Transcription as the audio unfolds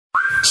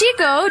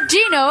Chico,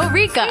 Gino,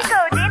 Rika.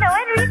 And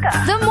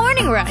Rika. The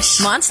Morning Rush.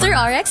 Monster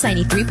RX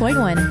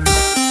 93.1.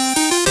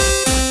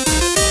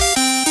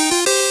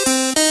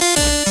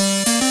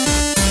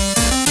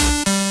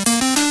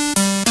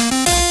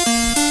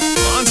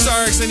 Monster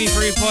RX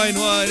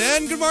 93.1.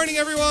 And good morning,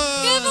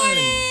 everyone. Good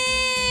morning.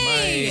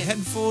 My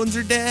headphones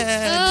are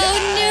dead.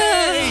 Oh,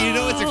 no. You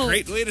know, it's a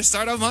great way to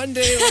start a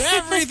Monday when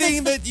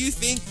everything that you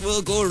think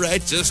will go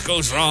right just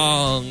goes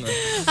wrong.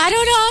 I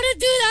don't know how to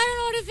do that. I don't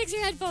know how to fix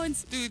your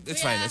headphones. Dude,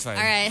 it's fine. It's fine.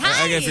 All right. I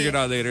Hi. can figure it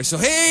out later. So,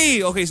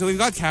 hey. Okay, so we've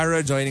got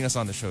Cara joining us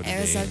on the show today. Hey,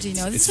 what's up,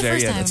 Gino? This It's is the very,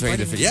 first time it's very I'm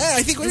different. boarding Yeah,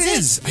 I think it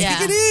is. Yeah. I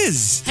think it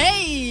is.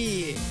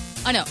 Hey.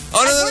 Oh, no. Oh,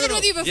 I've boarded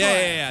with you before.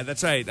 Yeah,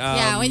 that's right.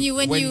 Yeah, when you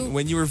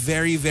were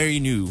very, very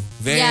new.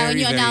 Very, when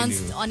you very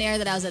announced new. on air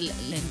that I was a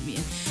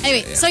lesbian.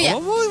 Anyway, so yeah.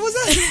 What was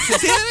that?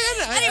 Say that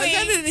again. Anyway,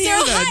 I didn't so hear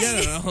that. hi. I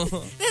don't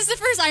know. This is the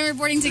first time we're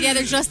boarding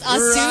together, just us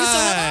two. So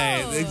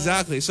Right, hello.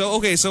 exactly. So,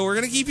 okay, so we're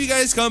going to keep you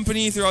guys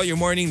company throughout your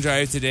morning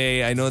drive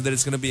today. I know that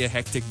it's going to be a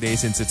hectic day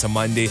since it's a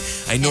Monday.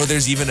 I know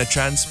there's even a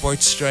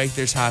transport strike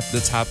that's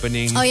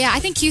happening. Oh yeah, I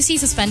think QC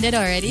suspended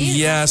already.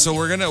 Yeah, so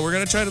we're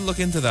gonna try to look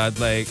into that.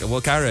 Like,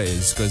 well, Cara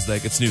is, because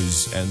like it's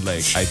news, and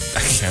like I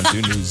can't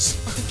do news.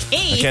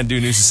 Okay. I can't do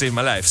news to save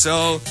my life. So,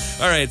 all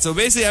right. So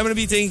basically, I'm gonna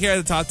be taking care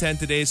of the top 10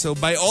 today. So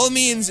by all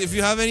means, if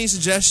you have any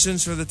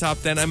suggestions for the top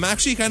 10, I'm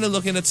actually kind of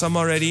looking at some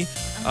already.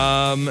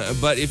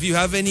 But if you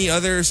have any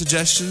other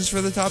suggestions for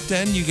the top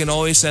 10, you can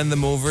always send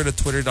them over to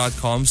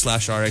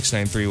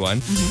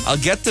twitter.com/rx931. I'll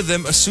get to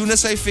them as soon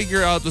as I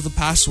figure out what the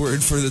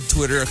password for the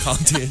Twitter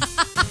account is.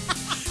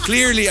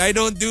 Clearly, I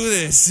don't do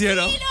this, you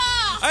know.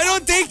 I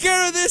don't take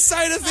care of this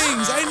side of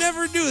things. I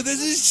never do. This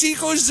is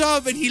Chico's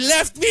job, and he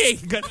left me.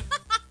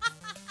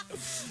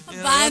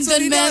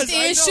 Abandonment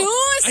issues.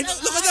 I know,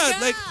 look at that.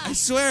 Like, I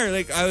swear,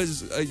 like I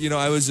was,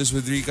 I was just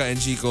with Rika and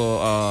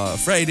Chico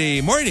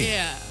Friday morning.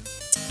 Yeah.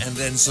 And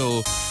then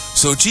so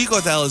Chico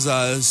tells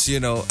us,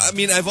 I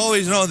mean, I've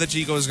always known that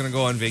Chico was going to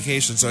go on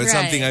vacation, so it's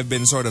Right. something I've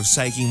been sort of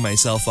psyching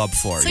myself up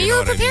for. So you you know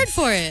were what I mean? prepared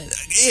for it.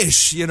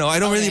 Ish, I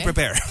don't really Okay.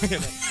 prepare.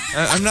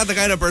 I'm not the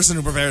kind of person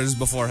who prepares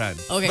beforehand.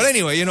 Okay. But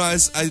anyway, I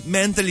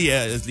mentally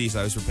at least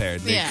I was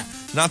prepared. Like, Yeah.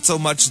 Not so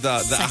much the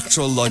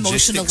actual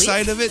logistic emotionally?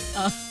 side of it.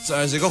 So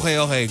I was like,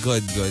 okay,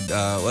 good.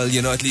 Well,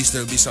 at least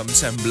there'll be some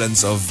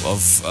semblance of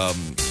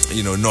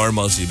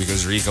normalcy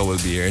because Rika will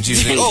be here. And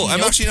she's like, oh,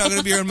 I'm actually not going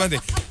to be here on Monday.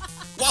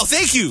 Wow,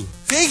 thank you,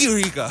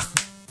 Rika.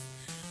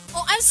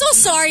 Oh, I'm so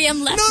sorry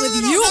I'm left with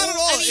No, you. not at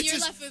all. I mean, It's you're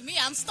just- left with me.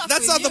 I'm stuck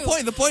That's with not you. the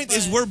point. The point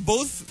is we're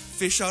both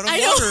fish out of I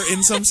know. water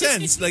in some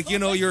sense. Like,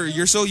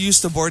 you're so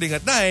used to boarding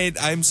at night.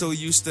 I'm so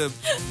used to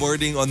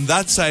boarding on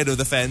that side of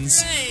the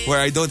fence Right. where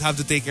I don't have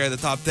to take care of the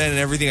top 10 and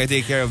everything I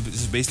take care of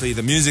is basically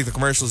the music, the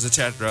commercials,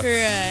 etc. Right.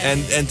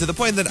 And to the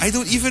point that I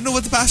don't even know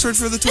what the password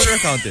for the Twitter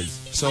account is.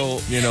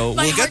 So, My we'll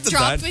heart get to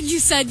dropped that. when you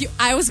said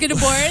I was gonna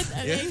board.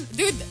 Yeah.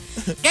 Dude,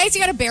 guys, you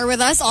gotta bear with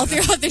us all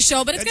throughout the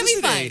show, but it's gonna Just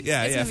be today. fine.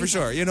 Yeah, It's yeah, gonna for be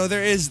sure.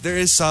 There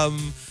is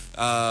some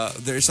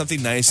there is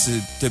something nice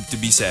to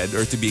be said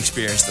or to be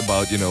experienced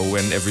about,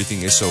 when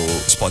everything is so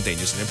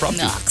spontaneous and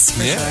impromptu. Knocks,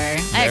 for yeah. sure.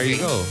 I There agree.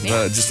 you go.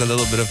 Yeah. Just a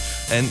little bit of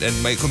and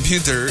my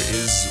computer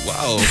is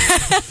wow.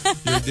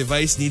 Your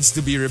device needs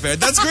to be repaired.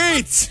 That's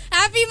great.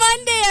 Happy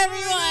Monday,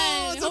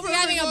 everyone! It's Hope a you're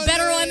having a perfect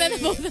better one Monday.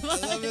 than both of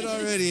us. I love it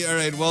already. All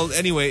right. Well,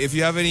 anyway, if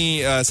you have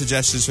any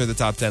suggestions for the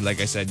top 10, like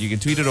I said, you can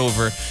tweet it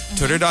over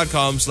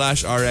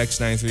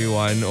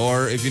twitter.com/rx931,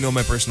 or if you know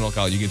my personal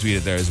account, you can tweet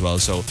it there as well.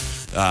 So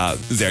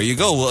there you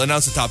go. We'll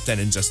announce the top 10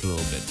 in just a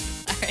little bit.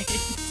 All right.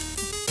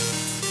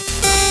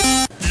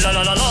 La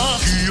la la la.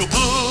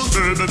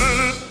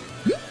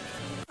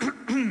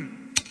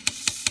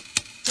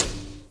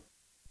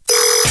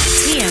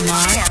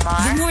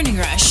 TMR. The Morning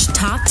Rush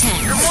Top 10.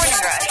 Morning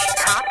Rush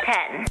Top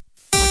 10.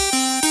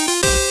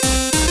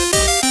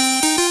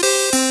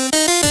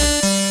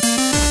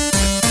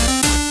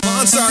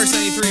 Monstars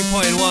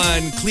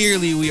 93.1.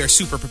 Clearly, we are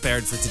super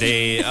prepared for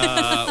today.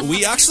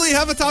 We actually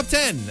have a top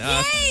 10.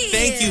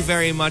 Thank you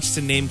very much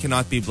to Name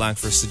Cannot Be Blank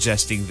for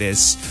suggesting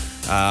this.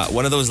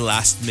 One of those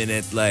last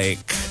minute,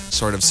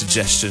 sort of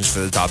suggestions for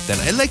the top 10.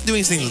 I like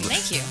doing things.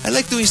 Thank you. I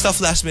like doing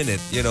stuff last minute.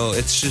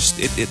 It's just,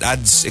 it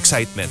adds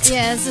excitement.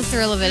 Yeah, it's the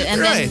thrill of it.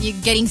 And Right. then you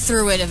getting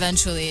through it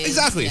eventually.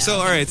 Exactly. Yeah. So,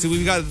 all right. So,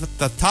 we've got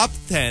the top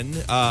 10,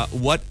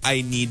 what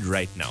I need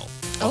right now.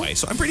 Okay.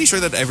 So, I'm pretty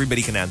sure that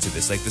everybody can answer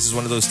this. Like, this is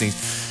one of those things.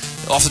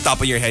 Off the top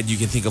of your head, you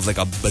can think of a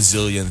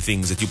bazillion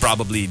things that you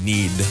probably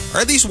need or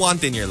at least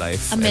want in your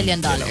life. $1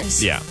 million.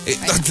 Yeah.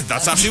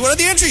 That's actually one of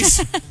the entries.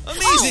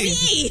 Amazing.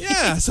 me.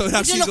 Yeah. So it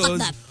actually look up goes,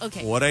 that?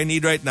 Okay. what I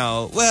need right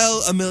now.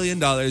 Well, $1 million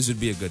would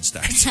be a good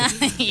start.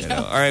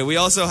 All right. We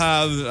also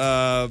have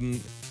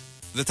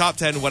the top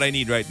 10, what I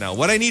need right now.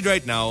 What I need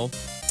right now,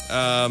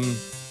 hang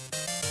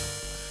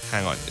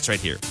on. It's right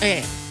here.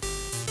 Okay.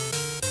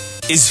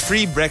 Is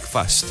free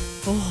breakfast.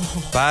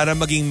 Para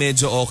maging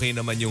medyo okay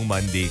naman yung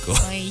Monday ko.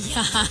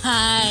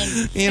 Ayan.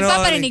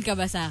 Nagpaparinig ka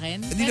ba sa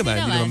akin? Hindi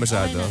naman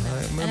masyado.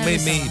 May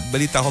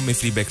balita ko may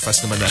free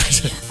breakfast naman na.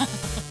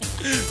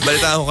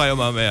 Balita ko kayo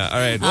mamaya.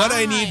 Alright, what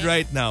I need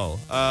right now.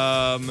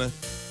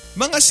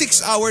 mga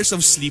 6 hours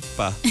of sleep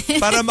pa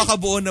para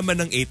makabuo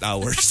naman ng 8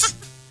 hours.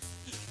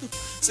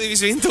 So, ibig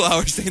sabihin 2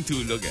 hours na yung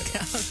tulog.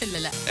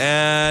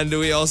 And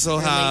we also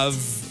have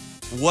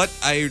what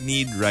I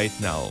need right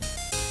now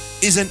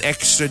is an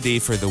extra day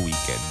for the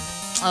weekend.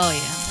 Oh,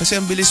 yeah. Kasi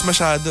ang bilis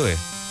masyado eh.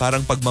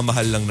 Parang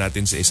pagmamahal lang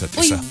natin sa isa't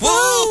isa.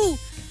 Wow!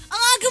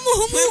 Ang aga mo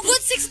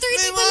humugot,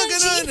 6:30 pa lang,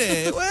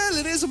 Gino. Well,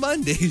 it is a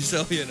Monday,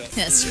 so you know.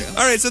 That's true.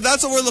 All right, so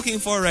that's what we're looking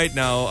for right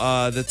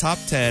now. The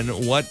top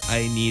 10, what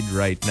I need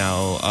right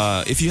now.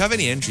 If you have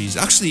any entries,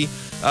 actually,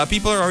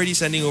 people are already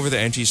sending over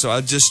their entries, so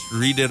I'll just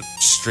read it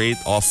straight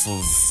off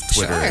of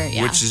Twitter, Sure,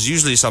 yeah. which is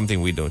usually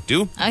something we don't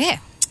do. Okay.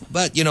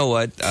 But you know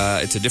what?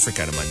 It's a different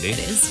kind of Monday.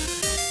 It is.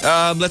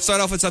 Let's start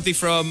off with something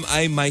from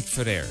Mike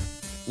Ferrer.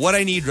 What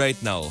I need right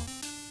now,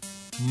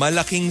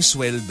 malaking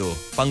sweldo,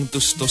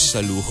 pangtustos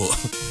sa luho.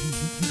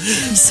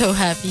 I'm so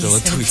happy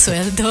Don't sa tweet.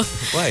 sweldo.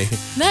 Why?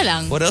 Na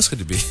lang. What else could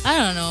it be? I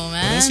don't know,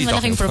 man. What else are you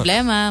Malaking talking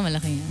problema.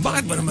 Malaking...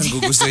 Bakit mo naman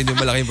gugustuhin yung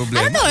malaking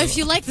problema? I don't know if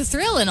you like the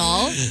thrill and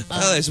all.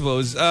 Well, I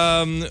suppose.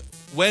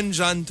 When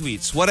John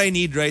tweets, what I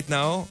need right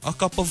now, a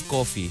cup of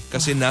coffee.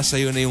 Kasi nasa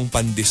yun na yung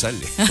pandesal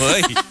eh.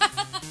 Hoy!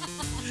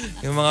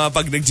 Yung mga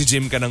pag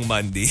nag-gym ka ng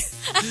Monday.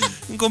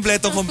 Yung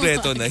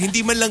kompleto-kompleto na.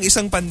 Hindi man lang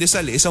isang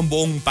pandesal eh, isang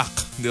buong pack.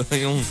 Di ba?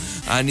 Yung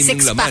 6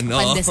 yung laman.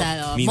 6-pack pandesal.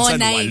 Oh. Minsan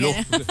Monay,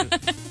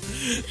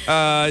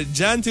 8.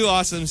 Jan2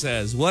 Awesome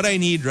says, what I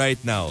need right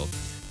now,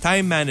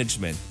 time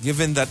management,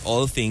 given that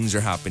all things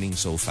are happening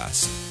so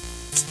fast.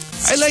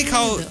 I like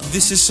how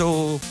this is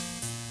so,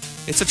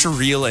 it's such a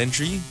real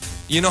entry.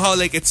 You know how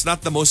like it's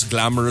not the most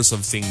glamorous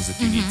of things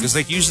that you need. Because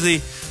like usually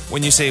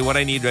when you say what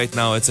I need right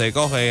now, it's like,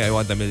 okay, I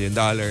want $1 million,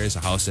 a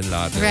house and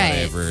lot or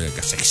whatever, like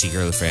a sexy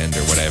girlfriend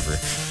or whatever.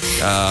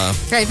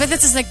 Right, but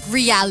this is like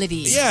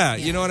reality. Yeah,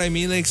 you know what I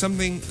mean? Like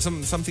something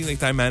like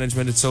time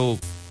management, it's so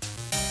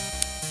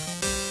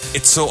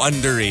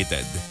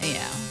underrated.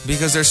 Yeah.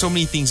 Because there's so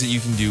many things that you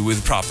can do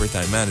with proper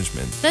time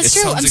management. That's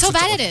true. I'm so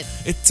bad at it.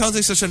 It sounds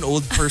like such an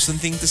old person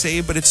thing to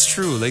say, but it's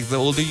true. Like the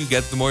older you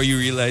get, the more you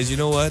realize, you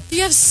know what?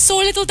 You have so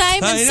little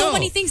time and so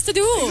many things to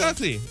do.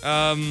 Exactly.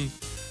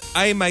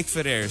 Mike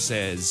Ferrer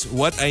says,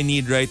 what I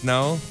need right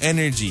now,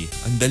 energy.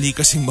 Ang dali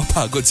kasing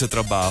mapagod sa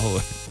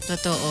trabaho.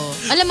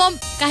 Totoo. Alam mo,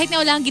 kahit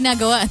na wala kang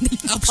ginagawa.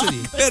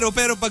 Actually. Pero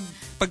pag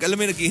alam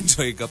mo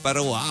nag-enjoy ka,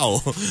 parang wow,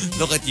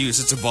 look at you,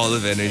 such a ball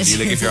of energy.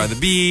 Like if you're on the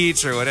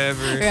beach or whatever.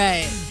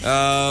 Right.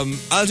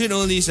 Algin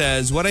only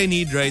says, what I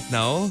need right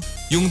now,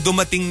 yung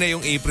dumating na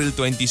yung April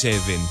 27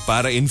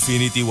 para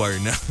Infinity War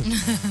na.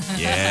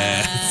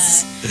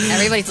 Yes.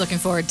 Everybody's looking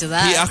forward to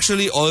that. He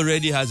actually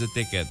already has a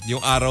ticket.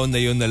 Yung araw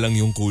na yun na lang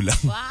yung kulang.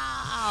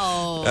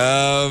 Wow.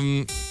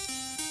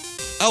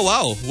 Oh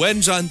wow,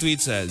 when John Tweet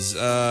says,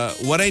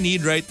 what I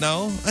need right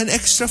now, an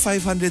extra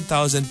 500,000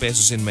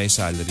 pesos in my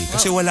salary.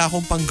 Kasi wala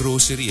akong pang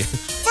grocery.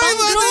 500,000!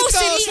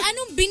 Grocery?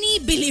 Anong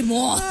binibili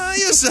mo?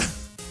 Ayos ah.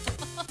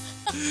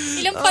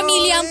 Ilang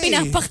pamilya ang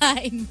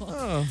pinapakain mo?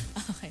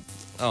 Okay.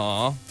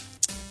 Aww.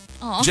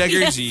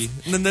 Jagger G.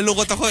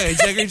 Nalungkot ako eh.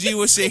 Jagger G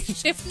was saying...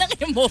 Shift ng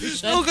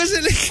emotion. Oh, kasi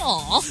like...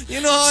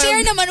 You know,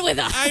 share naman with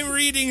us. I'm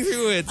reading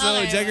through it.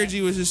 So Jagger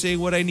G was just saying,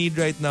 what I need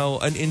right now,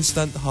 an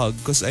instant hug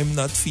because I'm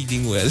not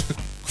feeling well.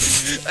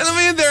 Alam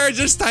mo yun, there are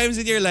just times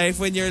in your life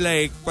when you're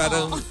like,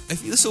 parang, I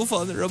feel so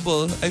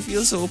vulnerable. I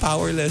feel so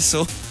powerless.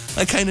 So,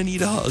 I kind of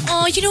need a hug.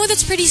 Oh, you know,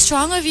 that's pretty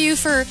strong of you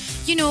for,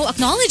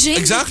 acknowledging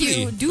exactly. that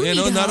you do need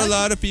a not hug. a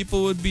lot of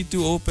people would be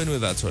too open with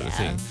that sort of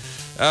thing.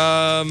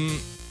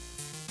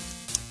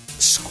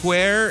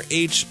 Square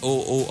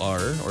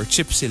HOOR or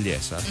Chip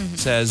Siliesa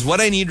says,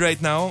 what I need right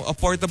now, a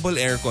portable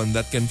aircon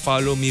that can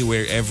follow me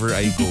wherever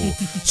I go.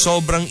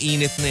 Sobrang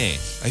init na eh.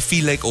 I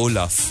feel like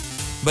Olaf.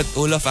 But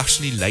Olaf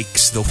actually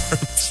likes the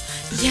warmth.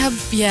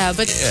 Yeah,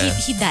 but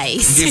he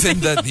dies. Given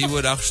that he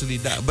would actually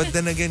die. But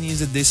then again,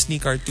 he's a Disney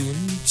cartoon,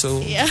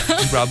 so he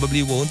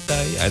probably won't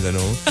die. I don't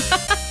know.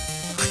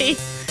 Okay.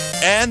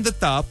 And the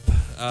top,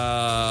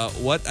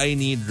 what I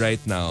need right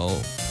now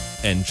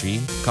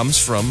entry comes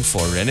from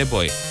Forene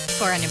Boy.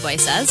 Forene Boy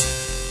says,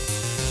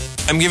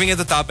 I'm giving it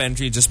the top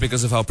entry just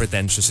because of how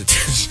pretentious it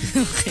is.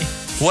 Okay.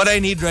 What I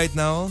need right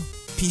now,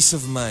 peace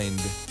of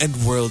mind and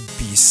world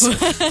peace.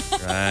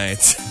 Right.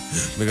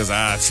 Because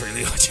that's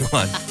really what you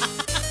want.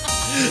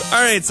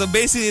 All right, so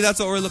basically that's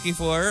what we're looking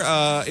for.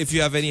 If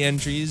you have any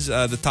entries,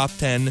 the top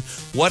 10,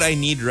 what I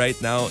need right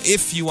now.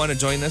 If you want to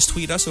join us,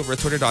 tweet us over at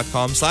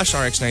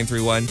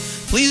twitter.com/RX931.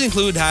 Please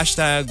include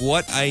hashtag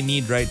what I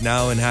need right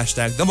now and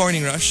hashtag The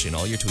Morning Rush in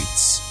all your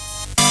tweets.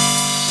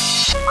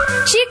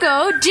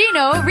 Chico,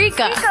 Gino,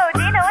 Rika. Chico,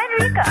 Gino, and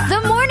Rika.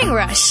 The Morning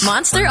Rush.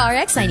 Monster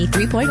RX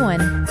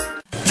 93.1.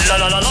 La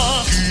la la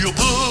la.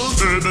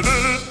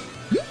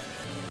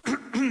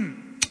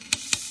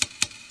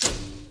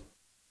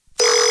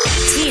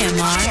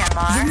 TMR.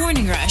 The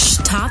Morning Rush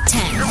Top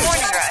 10. The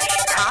Morning Rush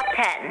Top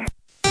 10.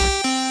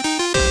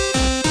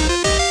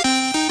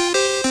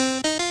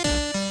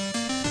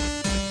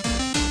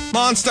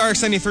 on Star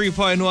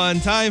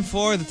 73.1. Time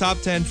for the top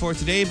 10 for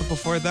today. But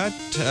before that,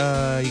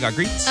 you got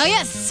greets? Oh,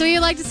 yes. So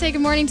you'd like to say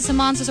good morning to some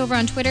monsters over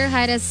on Twitter.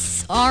 Hi to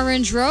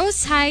Orange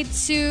Rose. Hi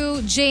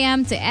to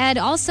JM, to Ed,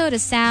 also to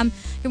Sam.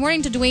 Good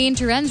morning to Dwayne,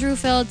 to Renz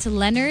Rufil, to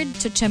Leonard,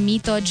 to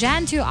Chamito,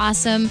 Jan, to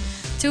Awesome,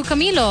 to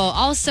Camilo,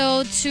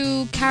 also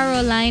to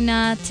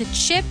Carolina, to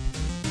Chip,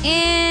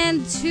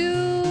 and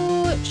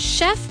to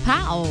Chef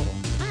Pao.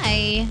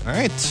 Hi. All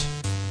right. Is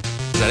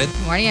that it?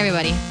 Good morning,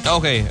 everybody.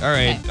 Okay, all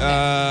right.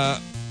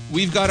 Okay.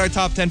 We've got our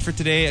top 10 for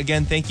today.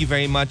 Again, thank you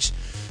very much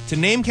to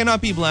Name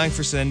Cannot Be Blank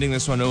for sending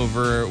this one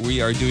over.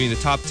 We are doing the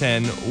top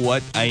 10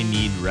 What I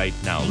Need Right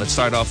Now. Let's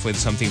start off with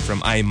something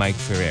from I, Mike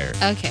Ferrer.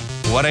 Okay.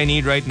 What I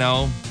need right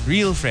now,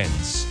 real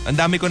friends. Ang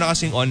dami ko na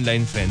kasing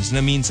online friends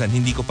na minsan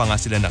hindi ko pa nga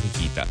sila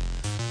nakikita.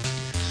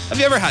 Have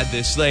you ever had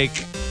this? Like,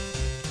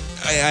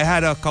 I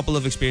had a couple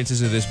of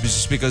experiences of this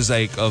just because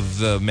like of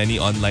the many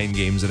online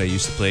games that I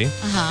used to play.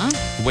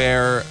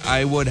 Where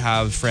I would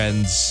have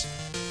friends,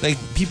 like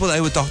people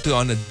I would talk to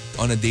on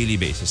a daily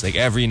basis. Like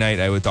every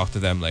night I would talk to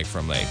them like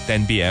from like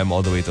 10 p.m.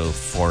 all the way till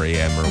 4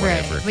 a.m. or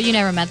whatever. Right. But you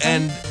never met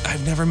them? And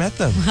I've never met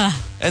them.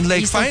 And like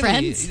Are you still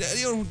finally,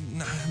 friends? you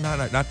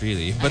know, not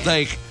really. But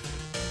like,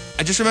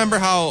 I just remember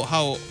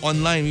how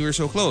online we were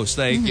so close.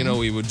 Like, you know,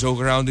 we would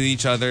joke around with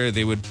each other.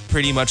 They would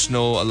pretty much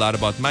know a lot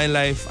about my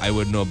life. I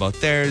would know about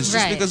theirs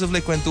just because of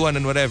like kwentuhan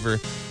and whatever.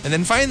 And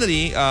then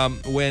finally,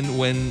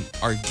 when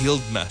our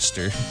guild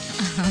master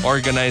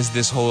organized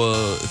this whole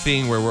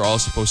thing where we're all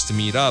supposed to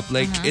meet up,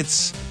 like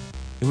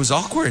it was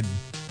awkward.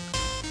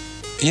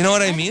 You know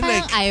what I mean?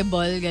 Like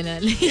eyeball,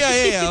 ganun.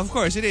 yeah, of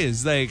course it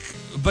is. Like,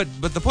 but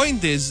the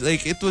point is,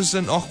 like, it was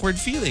an awkward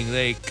feeling.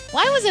 Like,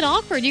 Why was it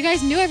awkward? You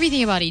guys knew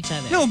everything about each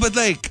other. no, but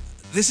like,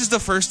 this is the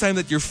first time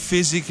that you're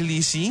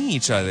physically seeing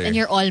each other. And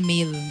you're all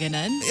male,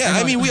 ganun. Yeah,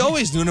 I mean, we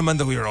always knew naman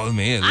that we were all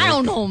male. I Like,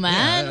 don't know,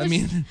 man. yeah, I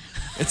mean,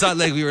 it's not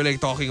like we were like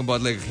talking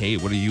about like, hey,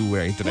 what are you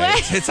wearing today?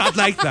 It's not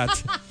like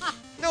that.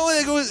 No,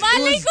 like it was.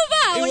 Malay ko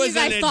ba? it What was you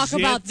guys a talk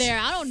legit about there?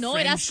 I don't know.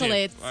 It friendship,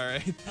 escalates. All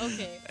right.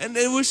 Okay. And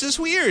it was just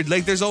weird.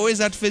 Like, there's always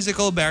that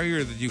physical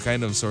barrier that you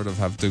kind of sort of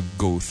have to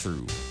go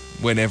through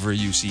whenever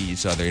you see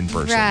each other in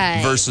person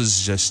Right.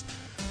 versus just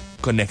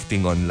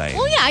connecting online.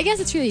 Well, yeah, I guess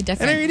it's really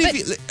different. And I really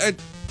But-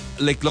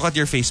 feel like look at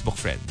your Facebook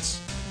friends.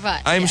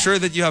 But, I'm yeah. sure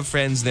that you have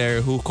friends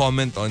there who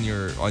comment on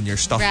your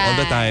stuff all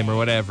the time or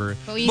whatever.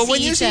 But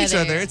when you see each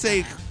other, other, it's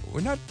like we're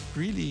not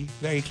really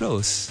very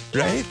close,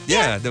 right?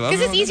 Yeah,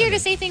 Because it's easier to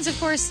say things, of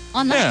course,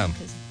 online. Yeah.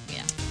 'Cause,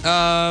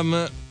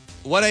 yeah.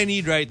 What I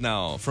need right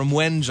now from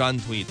when John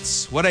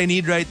tweets. What I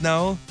need right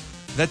now,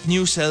 that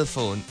new cell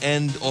phone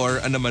and or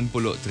anaman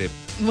pulo trip.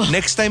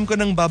 Next time ko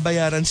nang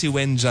babayaran si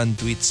Wen John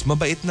tweets,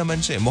 mabait naman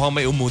siya. Mukhang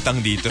may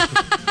umutang dito.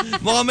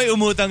 Mukhang may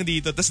umutang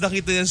dito. Tapos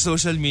nakita niya sa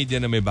social media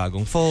na may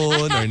bagong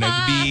phone or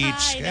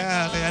nag-beach.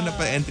 Kaya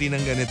napa-entry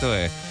ng ganito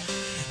eh.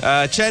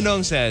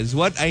 Chenong says,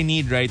 what I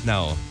need right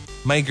now,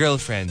 my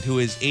girlfriend who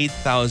is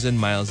 8,000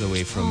 miles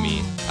away from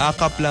me.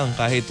 Akap lang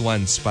kahit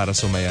once para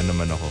sumaya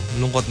naman ako.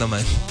 Lungkot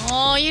naman.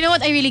 Oh, you know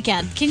what? I really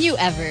can't. Can you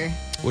ever?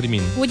 What do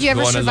you mean? Would you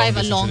ever Go on survive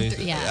a long-distance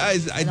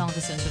relationship? a long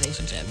distance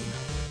relationship?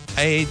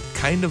 I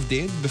kind of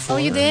did before.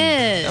 Oh, you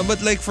did?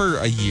 But like for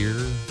a year.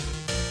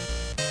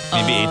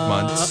 Maybe 8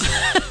 months.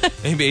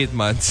 Maybe 8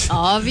 months.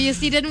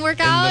 Obviously didn't work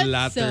out. And the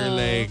latter, so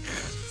like,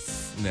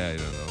 nah, I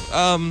don't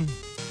know.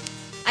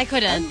 I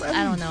couldn't.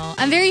 I don't know.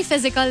 I'm very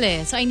physical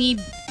eh. So I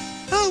need...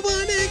 I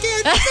wanna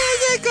get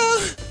physical.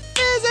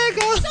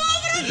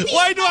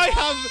 Why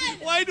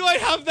do I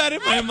have that in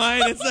my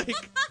mind? It's like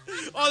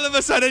all of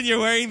a sudden you're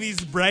wearing these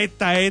bright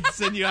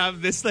tights and you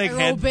have this like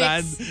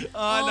headband.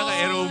 Oh,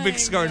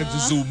 naka-aerobics ka or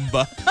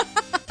nagsusumba.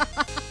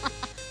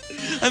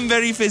 I'm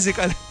very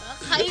physical.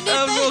 I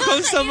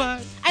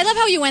love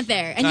how you went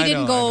there and you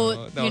didn't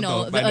go, the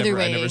other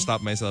way. I never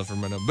stopped myself from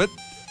running. But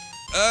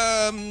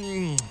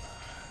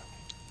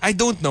I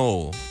don't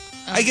know.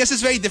 I guess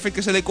it's very different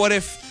because like what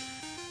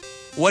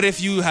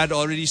if you had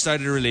already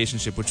started a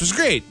relationship, which was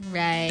great.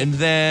 Right. And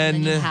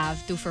then you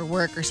have to for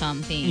work or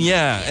something.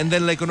 Yeah. And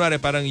then like kunwari,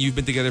 parang you've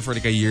been together for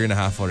like a year and a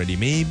half already.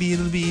 Maybe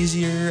it'll be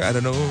easier. I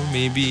don't know.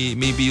 Maybe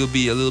you'll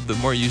be a little bit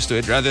more used to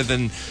it rather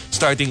than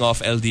starting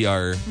off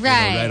LDR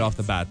right off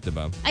the bat,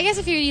 diba? I guess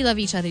if you really love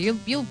each other,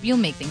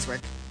 you'll make things work.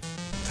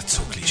 That's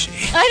so cliche.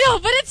 I know,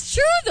 but it's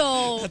true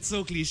though. That's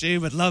so cliche,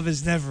 but love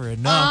is never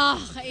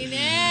enough.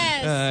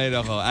 Kainis.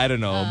 I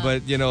don't know.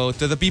 But you know,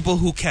 to the people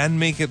who can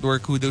make it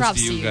work, kudos to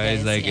you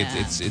guys. Like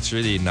it's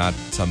really not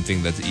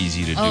something that's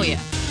easy to do. Oh yeah.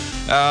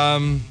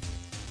 And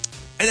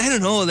I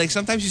don't know, like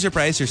sometimes you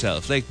surprise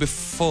yourself. Like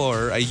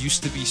before, I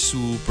used to be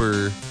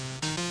super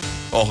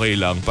okay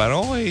lang.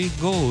 Parang okay,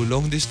 go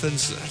long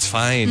distance. That's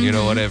fine. You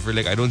know, whatever.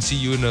 Like I don't see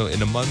you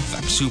in a month.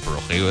 I'm super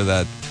okay with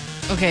that.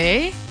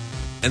 Okay.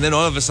 And then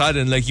all of a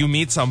sudden, like you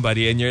meet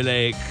somebody and you're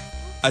like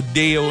a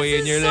day away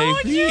and you're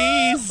like,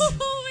 please,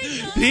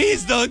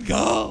 please don't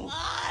go.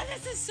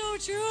 This is so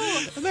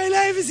true. My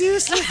life is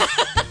useless.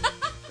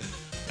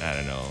 I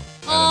don't know.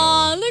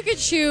 Oh, look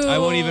at you. I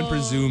won't even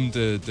presume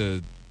to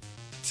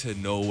to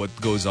know what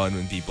goes on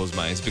in people's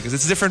minds because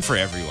it's different for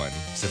everyone.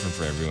 It's different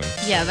for everyone.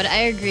 Yeah, but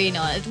I agree.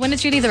 No, when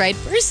it's really the right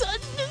person.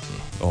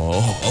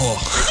 I'm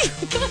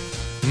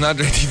not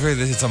ready for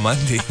this. It's a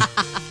Monday.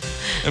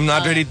 I'm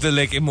not ready to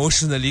like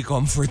emotionally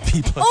comfort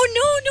people. Oh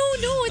no!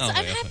 It's,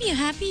 Okay. I'm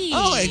happy.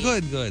 Okay,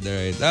 good. All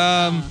right.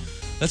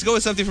 Let's go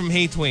with something from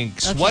Hey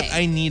Twinks. Okay. What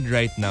I need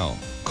right now,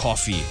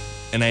 coffee.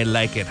 And I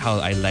like it how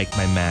I like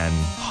my man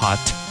hot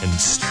and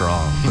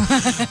strong.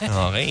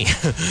 Okay.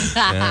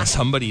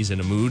 Somebody's in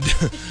a mood.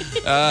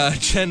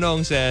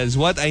 Chenong says,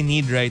 what I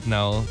need right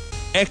now,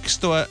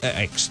 extra.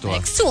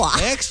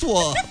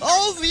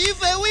 Oh, we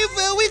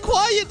very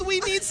quiet. We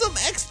need some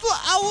extra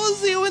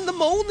hours here in the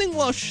morning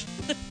rush.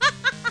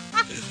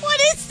 What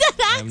is that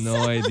I have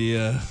no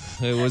idea.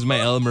 It was my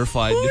Elmer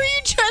Fudd. Who are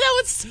you trying? That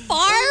was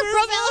far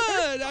from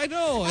Elmer. I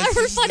know.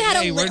 Elmer Fudd had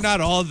a we're list.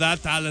 not all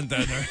that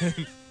talented.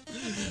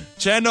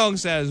 Chenong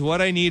says, what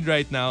I need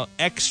right now,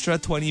 extra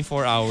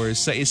 24 hours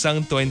sa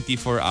isang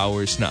 24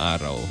 hours na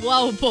araw.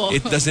 Wow po.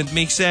 It doesn't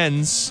make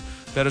sense.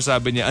 Pero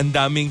sabi niya, ang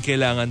daming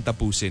kailangan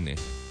tapusin eh.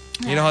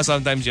 You know how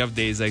sometimes you have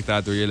days like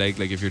that where you're like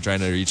if you're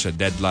trying to reach a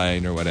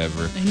deadline or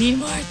whatever. I need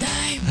more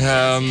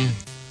time.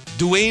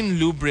 Dwayne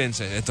Lubrin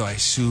says, ito, I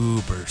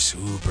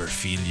super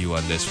feel you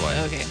on this one.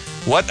 Okay.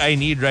 What I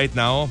need right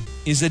now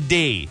is a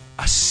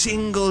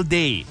single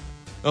day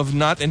of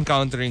not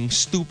encountering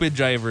stupid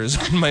drivers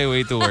on my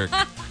way to work.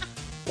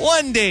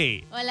 One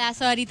day. Wala,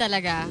 sorry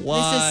talaga.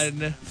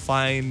 One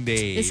fine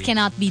day. This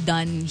cannot be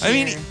done here. I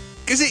mean,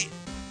 kasi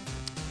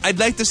I'd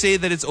like to say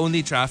that it's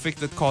only traffic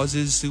that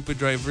causes stupid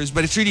drivers,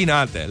 but it's really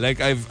not.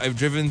 Like I've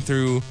driven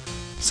through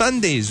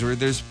Sundays where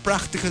there's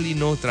practically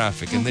no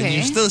traffic, and then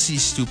you still see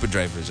stupid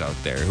drivers out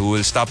there who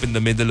will stop in the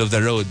middle of the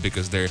road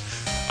because they're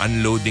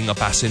unloading a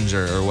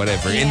passenger or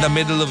whatever in the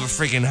middle of a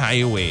freaking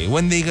highway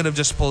when they could have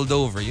just pulled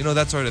over. You know,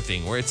 that sort of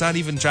thing where it's not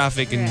even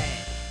traffic and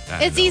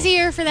it's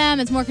easier for them.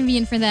 It's more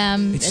convenient for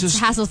them. It's just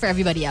hassle for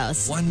everybody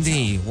else. One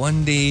day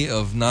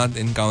of not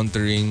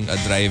encountering a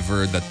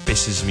driver that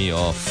pisses me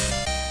off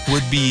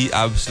would be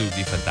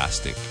absolutely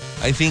fantastic.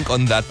 I think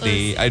on that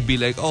day, I'd be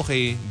like,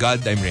 okay,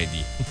 God, I'm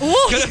ready. Ooh,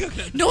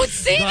 don't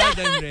say God,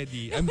 that. I'm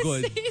ready. I'm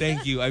good. say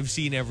Thank you. I've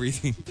seen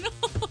everything.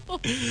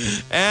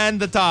 And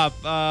the top,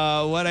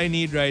 what I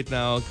need right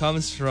now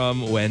comes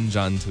from When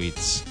John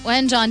Tweets.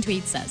 When John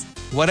Tweets says,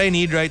 What I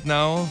need right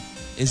now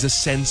is a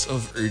sense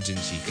of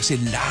urgency. Kasi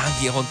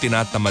lagi akong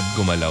tinatamad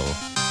gumalaw.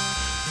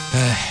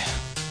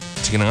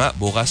 Sige na nga,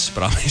 bukas,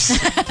 promise.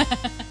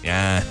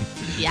 Yan.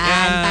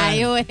 Yan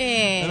tayo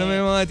eh. Ano may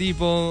mga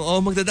tipong,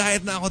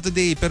 magda-diet na ako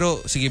today.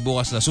 Pero sige,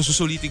 bukas na.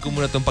 Susulitin ko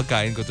muna tong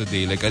pagkain ko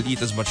today. Like, I'll eat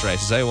as much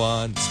rice as I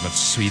want, as much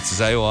sweets as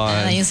I want.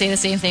 And then you say the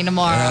same thing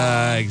tomorrow.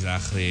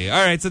 Exactly.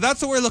 All right, so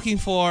that's what we're looking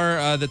for.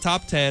 The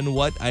top 10,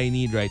 what I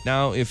need right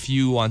now. If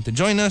you want to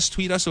join us,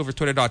 tweet us over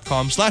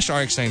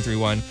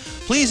twitter.com/RX931.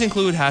 Please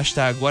include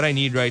hashtag what I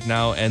need right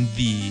now and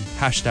the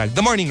hashtag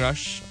The Morning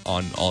Rush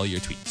on all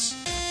your tweets.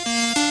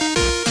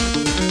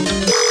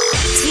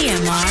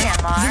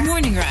 TMR. The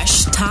Morning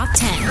Rush Top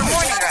 10. The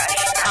Morning Rush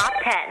Top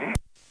 10.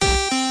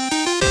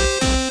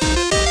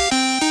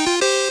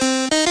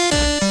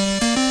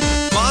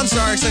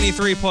 Monster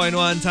 73.1,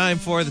 time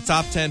for the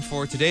top 10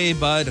 for today.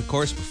 But of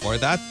course, before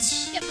that,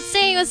 Yep,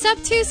 saying what's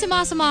up to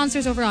Samasa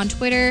Monsters over on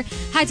Twitter.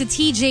 Hi to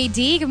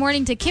TJD. Good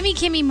morning to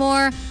Kimmy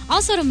Moore.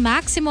 Also to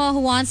Maximo, who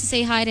wants to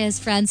say hi to his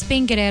friends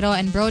Ping Guerrero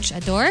and Broach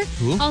Ador.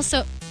 Who?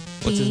 Also,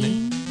 What's his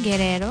name?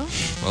 Guerrero.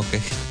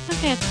 Okay.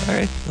 Bakit? All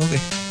right.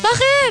 Okay.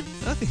 Bakit?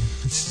 Nothing.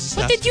 Just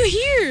What did you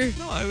hear?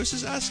 No, I was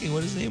just asking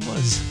what his name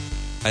was.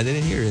 I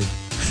didn't hear it.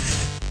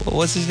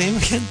 What's his name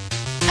again?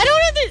 I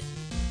don't know.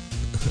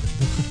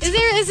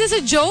 Is this a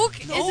joke?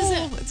 No,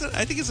 Is this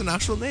I think it's an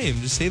actual name.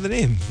 Just say the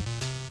name.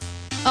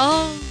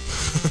 Oh.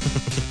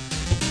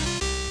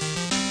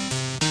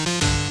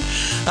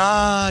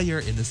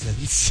 Your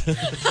innocence.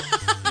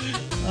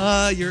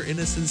 Your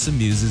innocence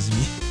amuses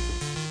me.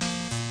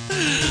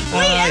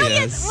 Wait, I don't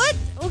yes. get what?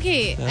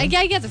 Okay, I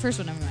get the first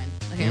one. Never mind.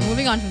 Okay, we're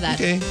moving on from that.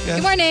 Okay, yeah.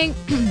 Good morning.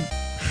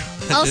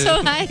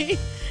 Also, hi.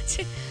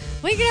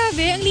 Uy,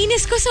 grabe. Ang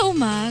linis ko sa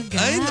umaga.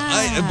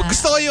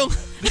 Gusto ko yung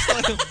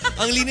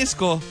ang linis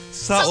ko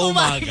sa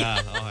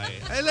umaga. Okay.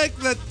 I like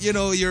that,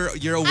 you're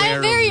aware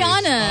I'm very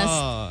of this.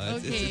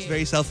 honest. It's Okay.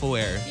 very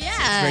self-aware. Yeah.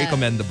 It's very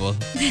commendable.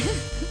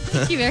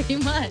 Thank you very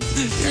much.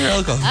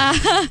 You're welcome.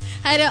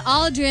 Had a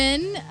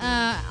Aldrin.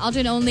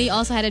 Aldrin only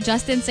also had a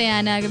Justin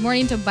Sayana. Good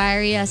morning to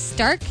Baria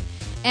Stark.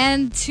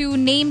 And to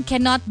Name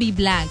Cannot Be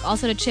Blank.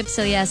 Also to Chip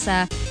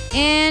Siliesa.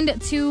 And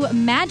to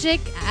Magic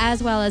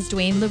as well as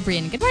Dwayne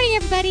Lubrin. Good morning,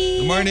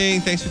 everybody. Good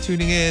morning. Thanks for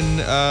tuning in.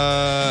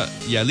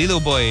 Lilo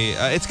Boy.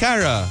 It's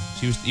Cara.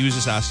 He was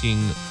just asking,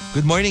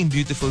 good morning,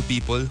 beautiful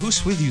people.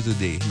 Who's with you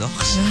today? No?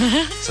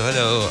 So,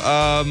 hello.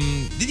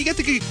 Did you get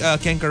to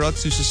Ken Carot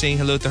who's saying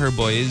hello to her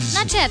boys?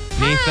 Not yet.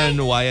 Nathan,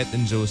 Hi. Wyatt,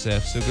 and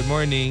Joseph. So, good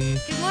morning.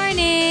 Good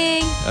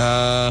morning.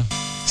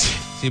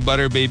 Si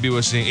Butter Baby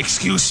was saying,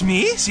 excuse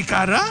me? Si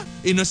Cara?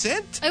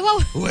 Innocent? Ay, wow.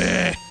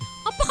 Weh.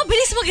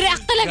 Napakabilis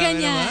mag-react talaga Grabe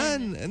niya.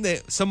 naman. Hindi,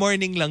 sa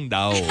morning lang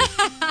daw.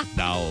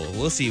 now.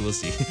 We'll see.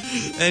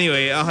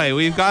 Anyway, okay,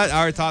 we've got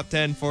our top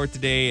 10 for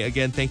today.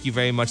 Again, thank you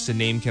very much to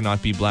Name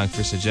Cannot Be Blank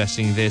for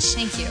suggesting this.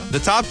 Thank you. The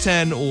top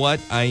 10, what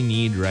I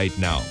need right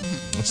now.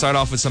 Let's start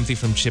off with something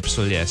from Chip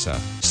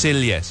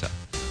Siliesa.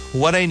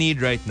 What I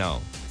need right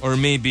now, or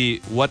maybe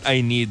what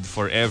I need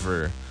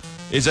forever,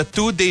 is a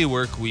 2-day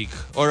work week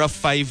or a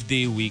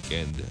 5-day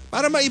weekend.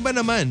 Para maiba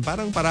naman.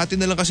 Parang parati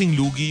na lang kasing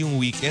lugi yung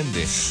weekend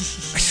eh.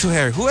 I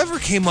swear, whoever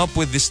came up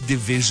with this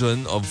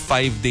division of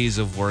 5 days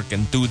of work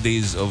and 2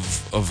 days of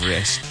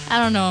rest I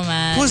don't know,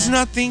 man. was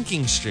not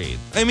thinking straight.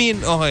 I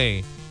mean,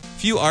 okay,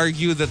 if you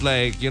argue that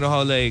like, you know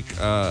how like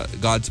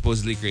God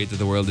supposedly created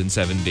the world in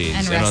 7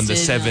 days and on the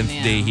 7th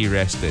day he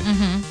rested.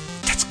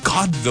 That's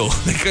God though.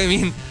 Like, I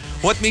mean,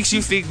 what makes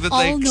you think that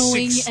like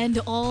all-knowing and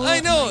all... I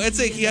know. It's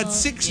like he had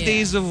 6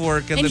 days of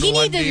work and then he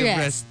 1 needed day of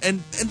rest. rest.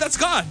 And that's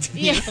God.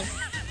 Yeah.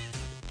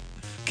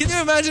 Can you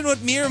imagine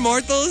what mere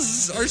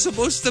mortals are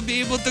supposed to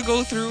be able to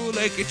go through?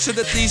 Like, it should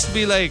at least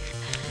be like,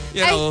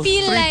 you know,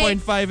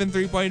 3.5 and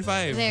 3.5.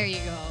 There you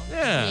go.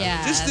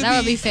 Yeah. Just to that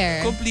would be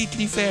fair.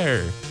 Completely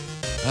fair.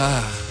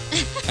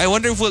 I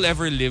wonder if we'll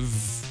ever live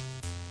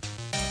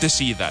to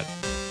see that.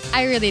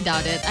 I really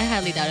doubt it. I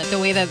highly doubt it. The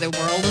way that the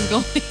world is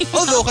going.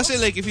 Although,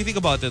 kasi like, if you think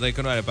about it, like,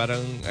 kunwari,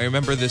 parang, I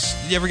remember this,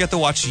 did you ever get to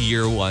watch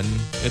Year One?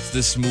 It's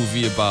this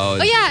movie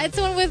about... Oh yeah, it's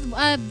the one with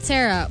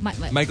Sarah.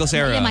 Michael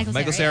Cera. Yeah,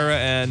 Michael Cera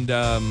and...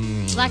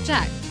 Black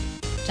Jack.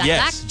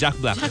 Jack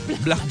Black.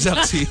 Black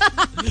Jack si...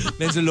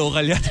 Medyo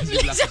local yata si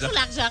Black Jack.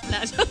 Black Jack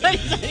na. Sorry.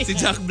 Si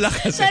Jack Black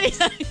kasi.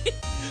 Sorry.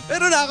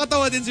 Pero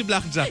nakakatawa din si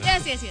Black Jack.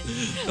 Yes.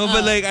 No,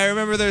 but like, I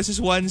remember there was this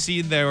one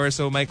scene there where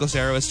Michael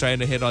Cera was trying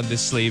to hit on this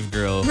slave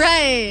girl.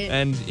 Right.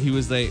 And he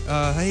was like,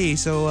 hey,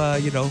 so,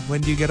 you know, when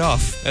do you get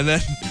off? And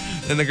then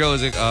the girl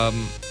was like,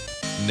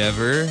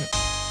 never.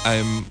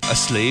 I'm a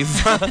slave.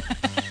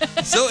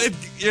 So,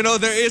 you know,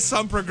 there is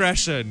some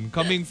progression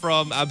coming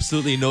from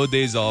absolutely no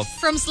days off.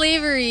 From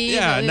slavery.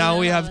 Yeah, now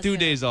we have 2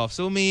 days off.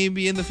 So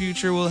maybe in the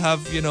future we'll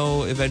have, you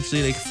know,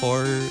 eventually like 4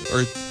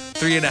 or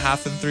 3.5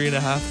 and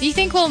 3.5. Do you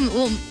think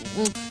we'll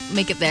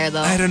make it there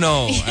though? I don't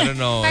know.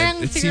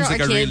 Parang It seems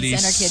like a really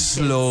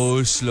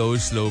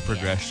slow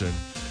progression.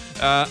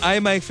 I,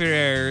 Mike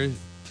Ferrer,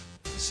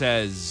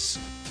 says,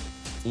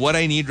 what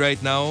I need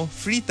right now,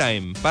 free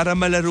time para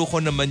malaro ko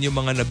naman yung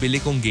mga nabili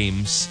kong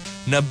games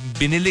na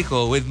binili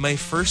ko with my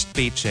first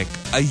paycheck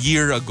a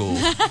year ago.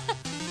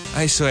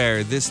 I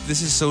swear, this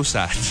is so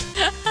sad.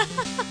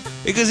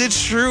 Because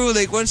it's true,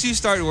 like once you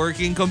start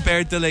working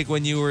compared to like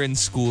when you were in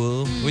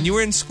school. When you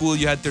were in school,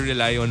 you had to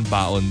rely on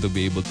baon to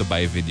be able to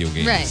buy video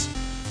games. Right.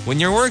 When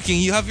you're working,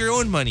 you have your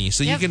own money.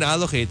 So you can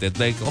allocate it.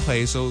 Like,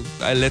 okay, so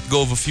I let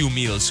go of a few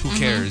meals. Who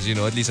cares? You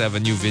know, at least I have a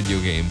new video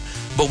game.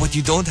 But what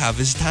you don't have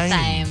is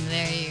time.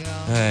 There you go.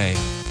 Ay.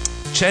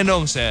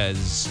 Chenong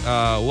says,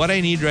 what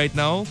I need right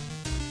now,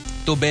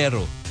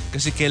 tubero.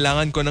 Kasi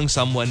kailangan ko ng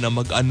someone na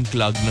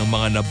mag-unclog ng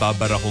mga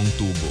nababara kong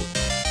tubo.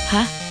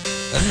 Huh?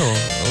 Ano,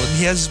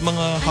 he has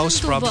mga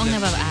house problems. Tubo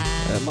ang nababa?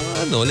 Mga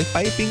ano, like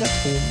piping at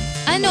home.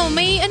 Ano,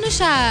 may ano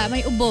siya,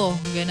 may ubo.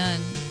 Ganon.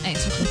 Ay,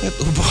 sorry. At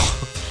ubo.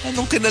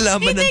 Anong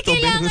kinalaman ng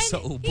tubero sa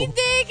ubo?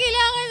 Hindi,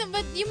 kailangan.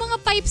 But yung mga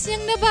pipes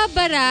niyang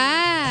nababara.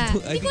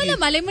 Hindi ko alam,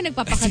 malay mo I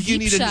nagpapakadip think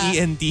you need siya.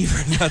 an ENT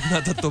for that,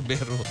 not a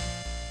tubero.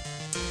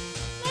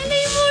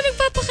 Malay mo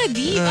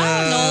nagpapakadip. I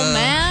don't know,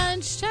 man.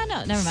 Shut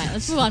up. Never mind.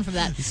 Let's move on from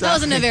that. That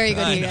wasn't a very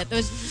good hit.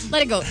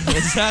 Let it go.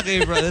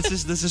 Sake, bro. Let's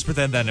just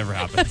pretend that never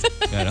happened.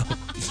 You know?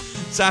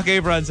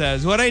 Sake Bron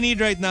says, what I need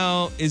right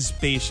now is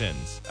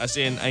patience. As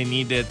in, I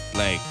need it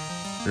like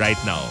right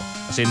now.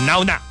 As in,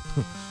 now na.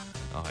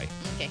 Okay.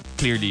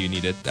 Clearly you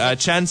need it.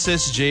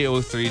 Chances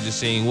J03 just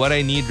saying, what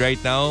I need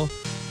right now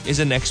is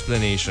an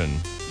explanation.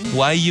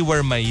 Why you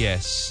were my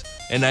yes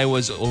and I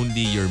was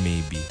only your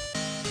maybe.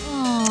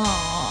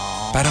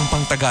 Aww. Parang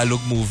pang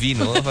Tagalog movie,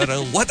 no?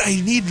 Parang, what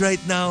I need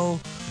right now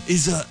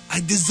is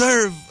I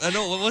deserve,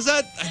 what was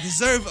that? I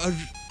deserve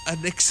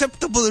an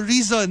acceptable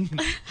reason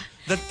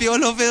that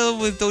Piolo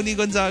film with Tony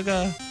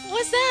Gonzaga.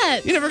 What's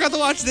that? You never got to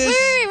watch this?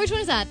 Wait, which one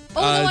is that?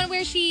 Oh, the one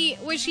where she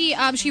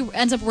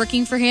ends up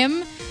working for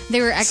him. They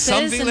were exes.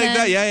 Something like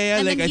that. Yeah.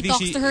 And like then he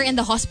talks to her in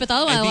the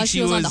hospital while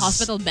she was on the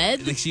hospital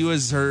bed. Like she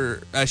was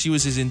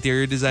his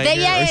interior designer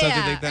or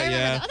something like that.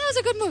 Yeah. That was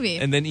a good movie.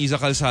 And then Isa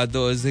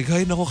Calzado is like,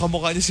 ay, naku,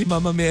 kamukha niya si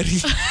Mama Mary.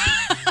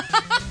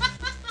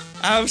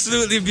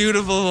 Absolutely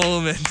beautiful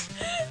moment.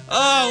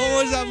 Oh,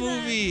 what was that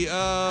movie?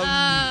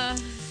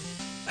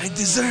 I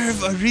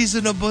deserve a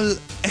reasonable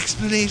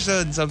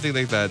explanation. Something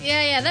like that.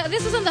 Yeah.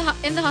 This was in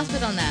the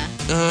hospital na.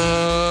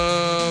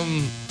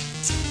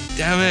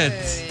 Damn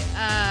it.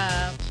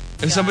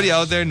 If somebody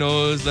out there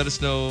knows, let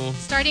us know.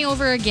 Starting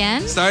over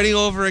again? Starting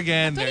over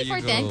again. There you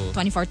go.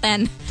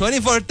 2410.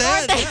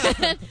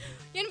 2410.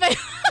 Yun ba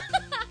yun?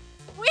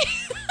 Wait.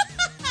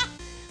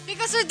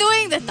 Because we're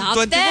doing the top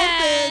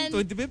 2010.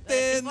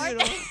 2015. You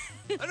know.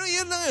 Ano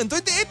yan lang yun?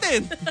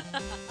 2018.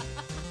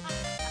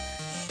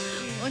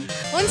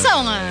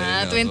 Unsa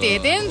nga?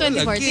 2018,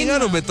 2014? Lagi nga,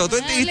 Roberto.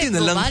 2018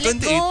 na lang.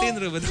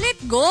 2018, Roberto. Let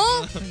go.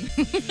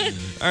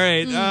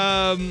 Alright,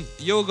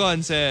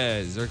 Yogon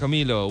says, or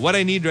Camilo, what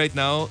I need right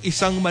now,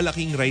 isang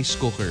malaking rice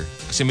cooker.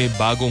 Kasi may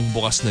bagong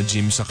bukas na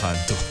gym sa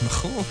kanto.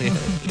 Naku,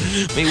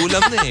 may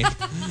ulam na eh.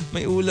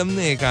 May ulam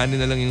na eh.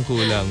 Kanin na lang yung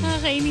kulang.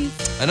 Nakakainis.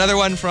 Another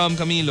one from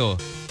Camilo.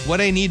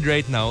 What I need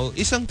right now,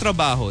 isang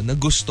trabaho na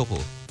gusto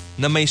ko.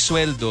 Na may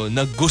sweldo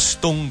na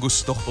gustong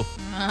gusto ko.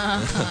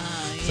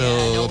 So,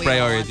 no,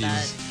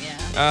 priorities.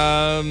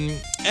 Yeah.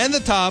 And the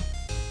top,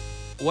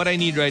 what I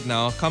need right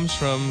now comes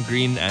from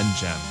Green and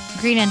Jam.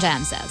 Green and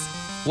Jam says,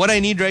 What I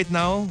need right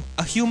now,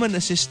 a human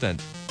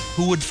assistant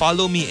who would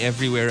follow me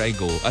everywhere I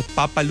go at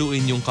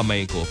papaluin yung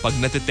kamay ko pag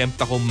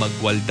natitempt ako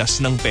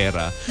magwaldas ng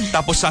pera.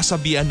 Tapos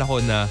sasabihan ako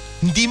na,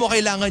 hindi mo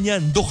kailangan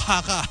yan,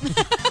 dukha ka.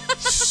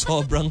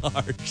 Sobrang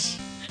harsh.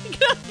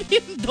 grabe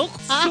yung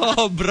dukha.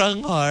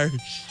 Sobrang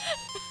harsh.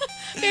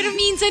 Pero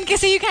minsan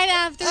kasi you kind of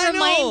have to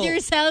remind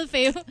yourself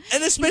eh.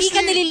 And especially, hindi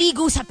ka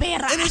naliligo sa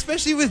pera. And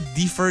especially with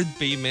deferred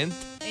payment.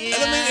 Yeah.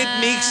 Alam mo, it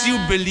makes you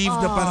believe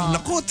na parang,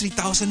 nako,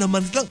 3,000 a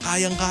month lang,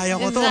 kayang-kaya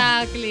ko to.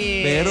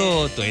 Exactly.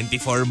 Pero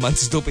 24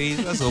 months to pay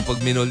na. So pag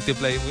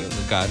minultiply mo yun,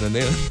 magkano na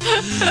yun.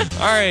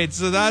 Alright,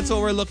 so that's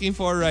what we're looking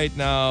for right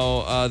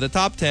now. The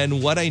top 10,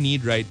 what I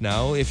need right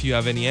now. If you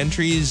have any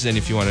entries and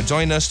if you want to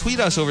join us,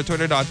 tweet us over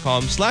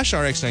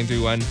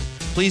twitter.com/RX931.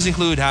 Please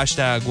include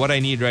hashtag what I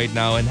need right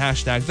now and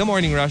hashtag The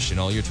Morning Rush in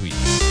all your tweets.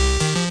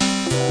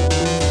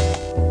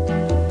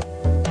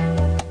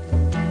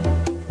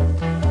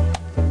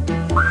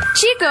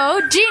 Chico,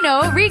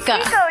 Gino,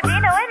 Rika. Chico,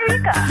 Gino, and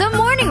Rika. The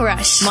Morning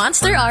Rush.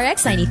 Monster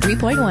RX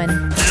 93.1.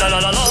 La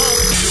la la la.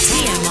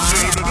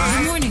 TMR.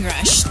 The Morning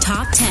Rush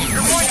Top 10.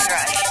 Morning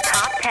Rush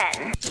Top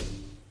 10.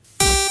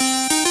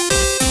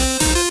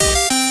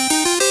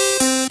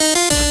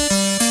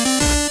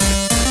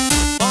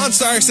 On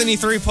Star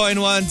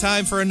 3.1,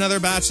 time for another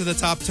batch of the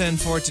top 10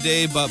 for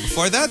today. But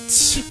before that,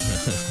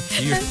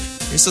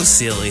 you're so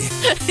silly.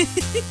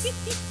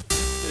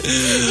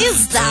 You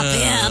stop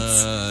it.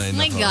 Oh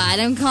my God,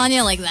 I'm calling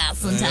you like that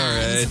sometimes.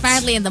 Right.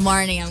 Apparently in the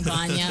morning I'm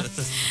calling you.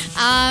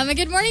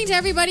 Good morning to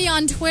everybody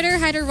on Twitter.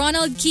 Hi to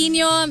Ronald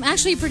Quino. I'm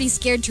actually pretty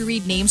scared to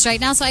read names right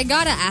now, so I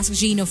gotta ask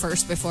Gino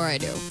first before I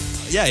do.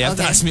 Yeah, you have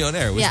to ask me on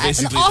air. Yeah,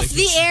 and off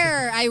the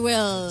air I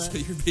will.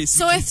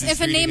 So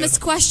if a name is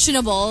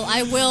questionable,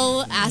 I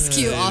will ask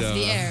you off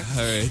the air.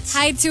 All right.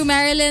 Hi to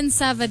Marilyn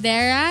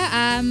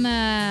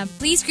Savadera.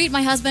 Please greet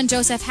my husband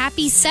Joseph.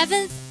 Happy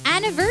 7th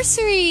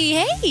anniversary.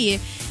 Hey,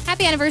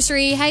 happy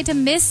anniversary. Hi to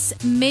Miss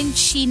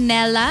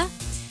Minchinella.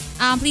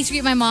 Please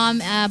greet my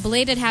mom.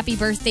 Belated happy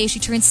birthday.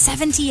 She turned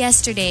 70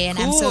 yesterday, and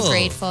I'm so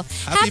grateful.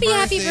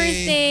 Happy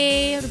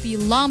birthday. It'll be a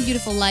long,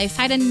 beautiful life.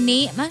 Hi to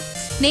name.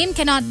 Name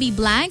cannot be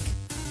blank.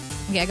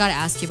 Okay, I gotta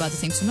ask you about this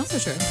name, so I'm not so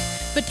sure.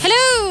 But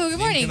hello, good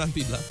morning. Name cannot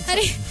be blank.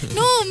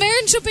 No,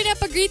 meron siya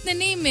pinapag-greet na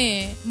name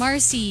eh.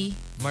 Marcy.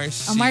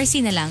 Marcy. Oh,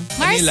 Marcy na lang.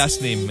 Marcy. May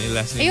last name. May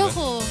last name.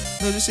 Ayoko.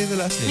 No, just say the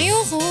last name.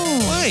 Ayoko.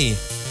 Why?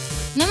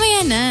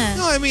 Namaya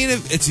na. No, I mean,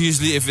 it's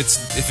usually if it's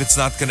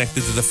not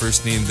connected to the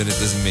first name, then it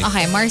doesn't make.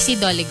 Okay, Marcy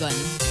Doligon.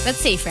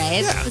 That's safe,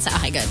 right? Yeah. That's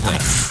okay, good. Okay.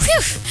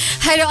 Phew.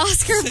 Hi to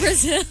Oscar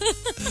Brazil.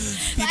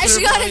 I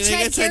actually gotta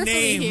tread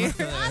carefully here.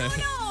 I don't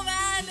know,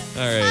 man.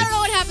 All right. I don't know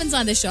what happens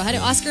on this show. Hi to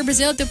Oscar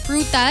Brazil, to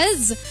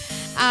Prutas.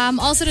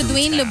 Also to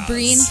Dwayne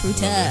Lebrine.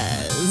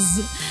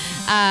 Prutas.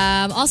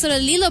 Also to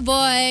Lila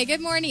Boy.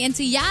 Good morning. And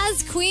to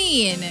Yaz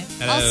Queen.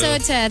 Hello. Also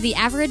to The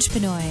Average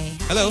Pinoy.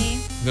 Hello. Hi.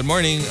 Good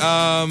morning.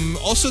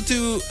 Also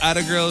to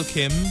Atta Girl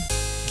Kem.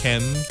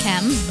 Cam.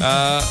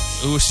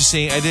 Who was just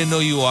saying, I didn't know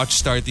you watched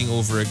Starting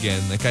Over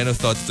Again. I kind of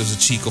thought it was a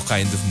Chico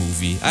kind of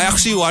movie. I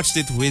actually watched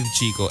it with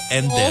Chico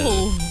and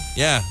Del.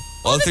 Yeah.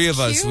 All three of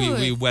us,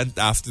 we went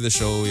after the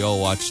show. We all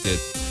watched it.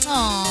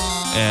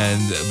 Aww. And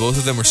both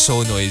of them were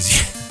so noisy.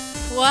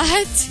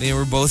 What? They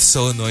were both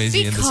so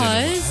noisy in the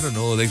cinema. I don't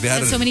know. Like they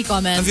had so many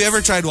comments. Have you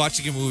ever tried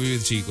watching a movie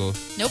with Chico?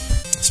 Nope.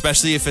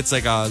 Especially if it's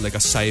like a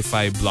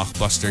sci-fi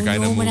blockbuster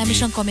kind of movie. Marami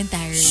siyang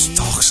commentary. He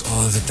talks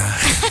all the time.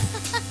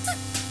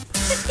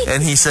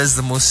 And he says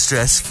the most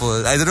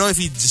stressful. I don't know if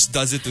he just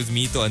does it with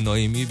me to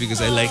annoy me because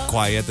I like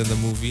quiet in the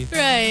movie.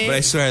 Right. But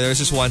I swear, there was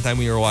just one time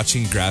we were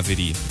watching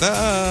Gravity,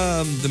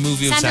 the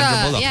movie of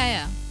Sandra Bullock.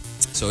 Yeah.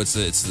 So it's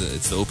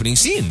the opening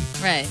scene,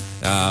 right?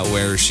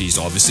 Where she's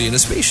obviously in a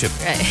spaceship.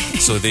 Right.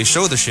 So they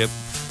show the ship,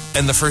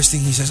 and the first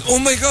thing he says, "Oh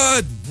my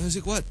God!" I was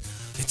like, "What?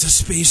 It's a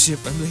spaceship."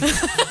 I'm like,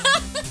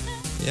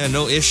 "Yeah,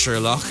 no ish,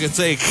 Sherlock." It's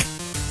like.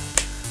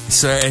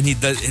 So, and he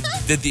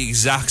did the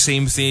exact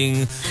same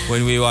thing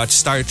when we watched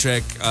Star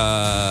Trek,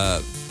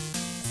 the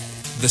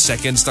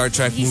second Star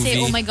Trek movie. He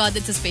say, "Oh my God,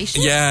 it's a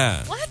spaceship."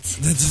 Yeah. What?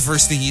 That's the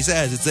first thing he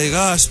says. It's like,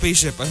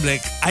 spaceship. I'm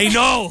like, I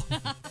know.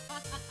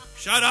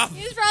 Shut up.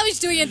 He was probably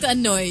just doing it to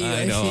annoy you.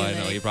 I know.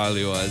 He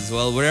probably was.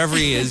 Well, wherever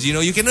he is,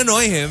 you can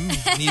annoy him.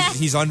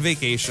 He's on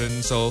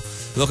vacation, so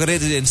look at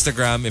it on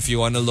Instagram if you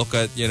want to look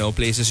at,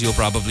 places you'll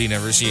probably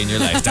never see in your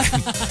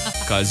lifetime.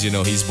 Because,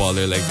 he's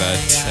baller like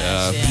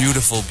that.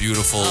 Beautiful,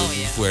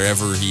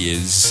 wherever he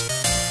is.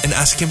 and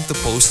ask him to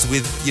post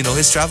with,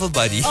 his travel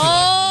buddy. Oh!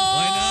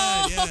 Why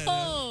not? Yeah.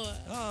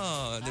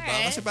 Oh, diba?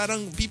 Alright. Kasi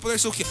parang people are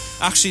so cute.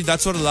 Actually,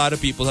 that's what a lot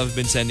of people have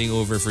been sending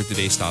over for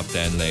today's top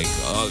 10. Like,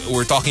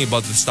 we're talking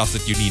about the stuff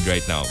that you need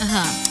right now.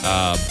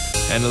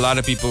 And a lot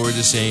of people were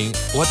just saying,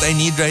 what I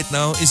need right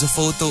now is a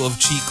photo of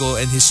Chico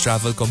and his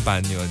travel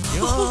companion.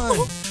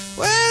 Yun.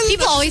 Well,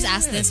 People always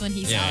ask this when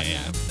he's out.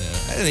 yeah.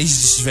 I don't know, he's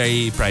just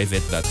very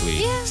private that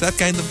way. Yeah. He's that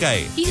kind of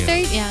guy. He's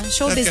very,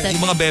 showbiz that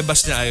Yung mga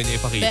bebas niya ayaw niya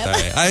ipakita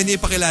eh. Ayaw niya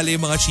ipakilala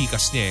yung mga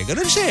chikas niya eh.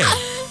 Ganun siya eh.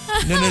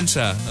 Ganun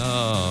siya.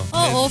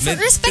 Oo, for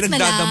respect na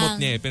lang.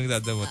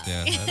 Pinagdadamot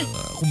niya.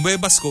 Kung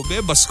bebas ko,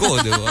 di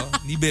ba?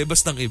 Hindi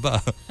bebas ng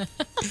iba.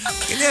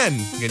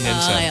 Ganyan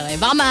siya. Okay.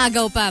 Baka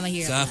maagaw pa,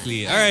 mahirap.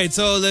 Exactly. All right,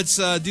 so let's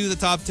do the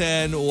top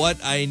 10. What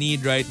I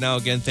need right now.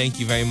 Again,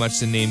 thank you very much.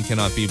 The name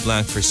cannot be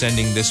blank for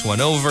sending this one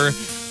over.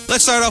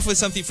 Let's start off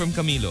with something from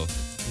Camilo.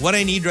 What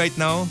I need right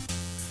now,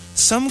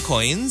 some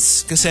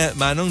coins. Kasi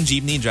manong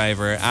jeepney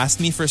driver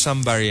asked me for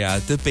some barya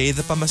to pay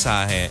the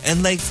pamasahe.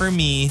 And like for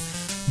me,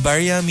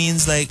 barya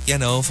means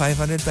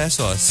 500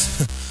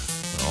 pesos.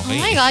 Okay.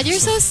 Oh my God,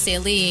 you're so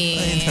silly.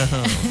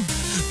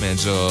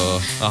 Medyo,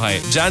 okay.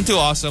 Jan 2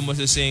 Awesome was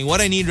just saying, what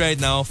I need right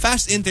now,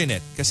 fast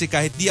internet. Kasi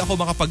kahit di ako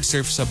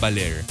makapag-surf sa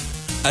Baler,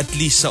 at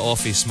least sa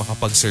office,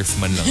 makapag-surf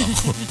man lang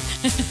ako.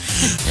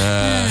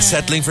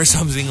 Settling for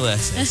something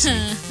less. I see.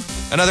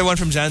 Another one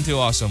from Jan 2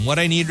 Awesome. What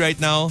I need right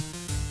now,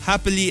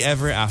 happily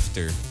ever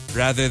after,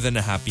 rather than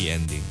a happy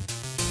ending.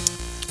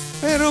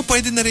 Pero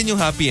pwede na rin yung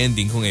happy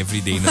ending kung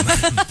everyday naman.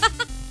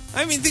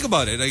 I mean, think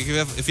about it. Like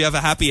if you have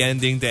a happy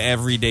ending to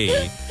every day,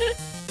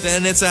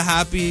 then it's a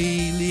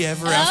happily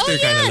ever after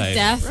kind of life.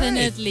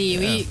 Definitely.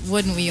 Right?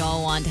 Wouldn't we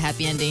all want a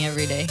happy ending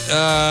every day?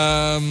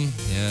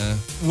 Yeah.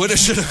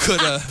 Woulda, shoulda,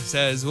 coulda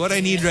says, what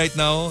I need right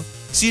now,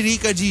 si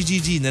Rika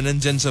GGG na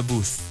nandyan sa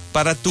booth.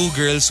 Para 2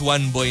 girls,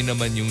 1 boy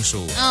naman yung show.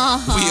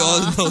 We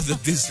all know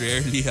that this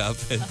rarely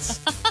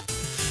happens.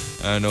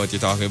 I don't know what you're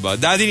talking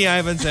about. Daddy ni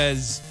Ivan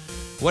says,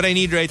 what I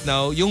need right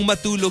now, yung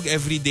matulog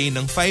every day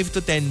ng 5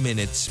 to 10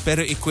 minutes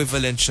pero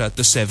equivalent siya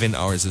to 7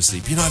 hours of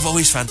sleep. I've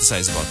always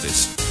fantasized about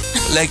this.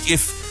 Like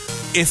if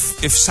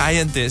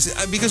scientists,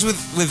 because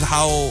with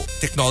how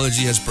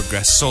technology has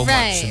progressed so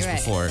much since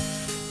before,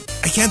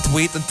 I can't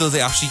wait until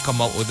they actually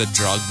come out with a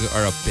drug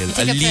or a pill,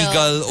 a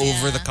legal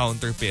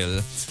over-the-counter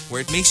pill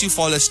where it makes you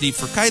fall asleep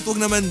for kahit wag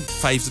naman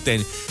 5 to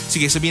 10.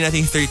 Sige, sabihin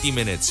natin 30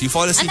 minutes. You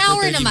fall asleep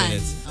for 30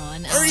 minutes.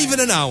 An hour. Or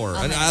even an hour.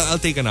 Okay. I'll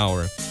take an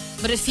hour.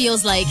 But it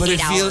feels like 8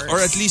 hours.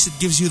 Or at least it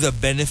gives you the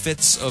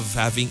benefits of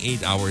having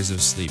 8 hours of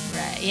sleep.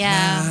 Right,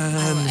 yeah.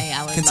 I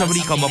would Can love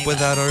somebody come up something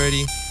with that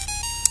already?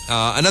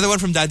 Another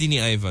one from Daddy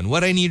ni Ivan.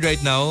 What I need right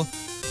now,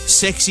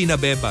 sexy na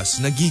bebas.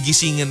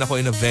 Nagigisingan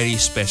ako in a very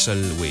special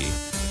way.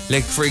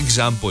 Like for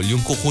example,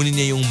 yung kukunin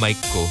niya yung mic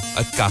ko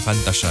at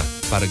kakanta siya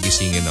para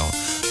gisingin ako.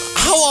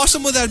 How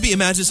awesome would that be?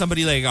 Imagine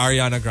somebody like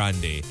Ariana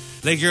Grande.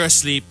 Like you're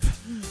asleep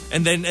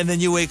and then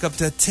you wake up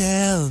to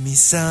tell me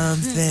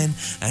something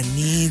I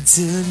need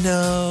to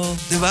know.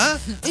 Diba?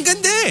 Ang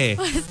ganda eh.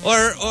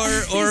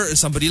 Or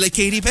somebody like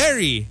Katy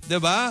Perry.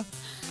 Diba?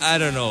 I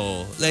don't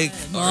know. Like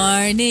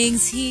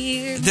morning's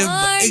here.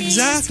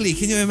 Exactly.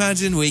 Can you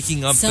imagine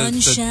waking up to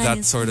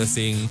that sort of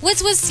thing?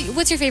 What's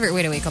your favorite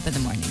way to wake up in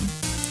the morning?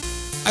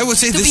 I would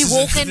say to be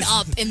woken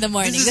up in the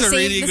morning. This is a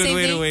really good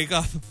way to wake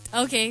up.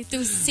 Okay,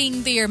 to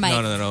sing to your mic.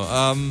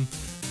 No.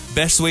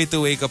 Best way to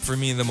wake up for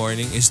me in the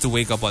morning is to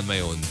wake up on my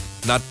own.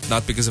 Not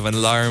because of an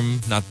alarm,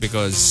 not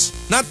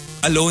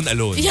alone.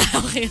 Yeah,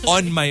 okay.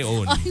 On my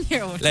own. On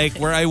your own. Like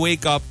where I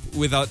wake up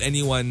without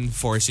anyone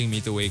forcing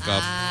me to wake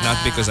up.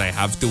 Not because I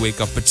have to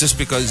wake up, but just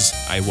because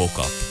I woke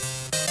up.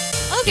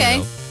 Okay.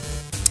 You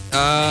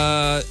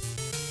know?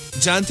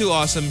 Jan 2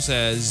 Awesome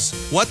says,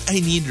 what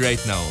I need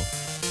right now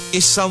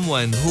is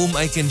someone whom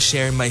I can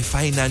share my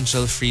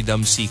financial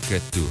freedom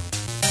secret to.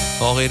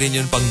 Okay rin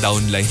yun pang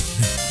downline.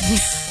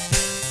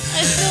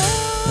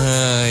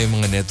 Ay,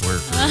 mga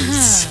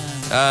networkers.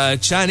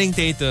 Channing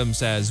Tatum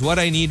says, what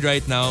I need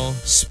right now,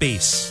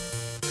 space.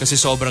 Kasi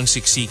sobrang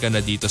siksika na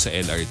dito sa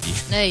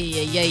LRT.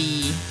 Ay.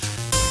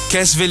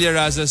 Kes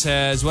Villaraza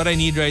says, what I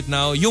need right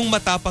now, yung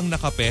matapang na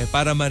kape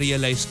para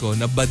ma-realize ko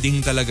na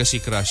bading talaga si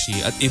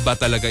Crushy at iba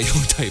talaga yung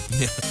type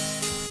niya.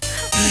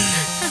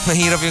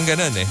 Mahirap yung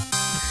ganun eh.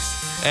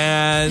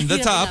 And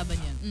the top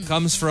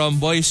comes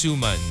from Boy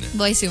Suman.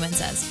 Boy Suman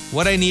says,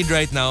 what I need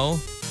right now,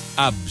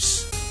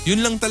 abs.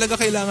 Yun lang talaga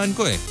kailangan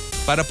ko eh.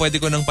 Para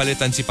pwede ko nang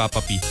palitan si Papa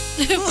P.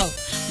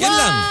 Yan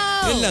lang.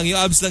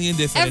 Yung abs lang yung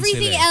difference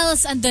everything nila.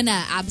 else andun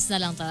na. Abs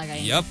na lang talaga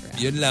yung difference.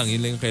 Yun lang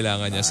yung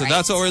kailangan niya. So Alright.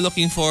 that's what we're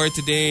looking for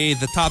today.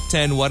 The top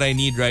 10, what I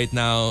need right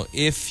now.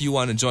 If you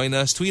want to join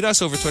us, tweet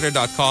us over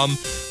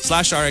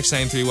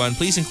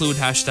twitter.com/RX931. Please include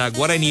hashtag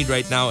what I need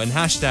right now and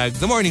hashtag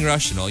The Morning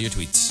Rush in all your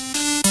tweets.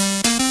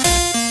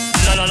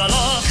 La la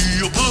la.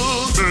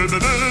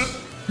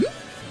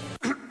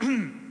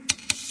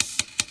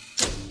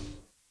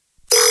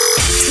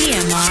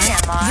 TMR.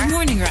 The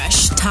Morning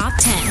Rush Top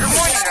 10. The Morning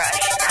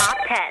Rush Top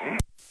 10.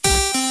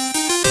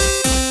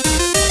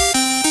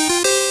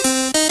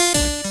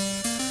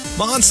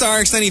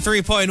 Monstars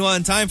 93.1.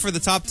 Time for the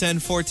top 10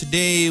 for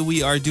today.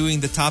 We are doing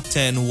the top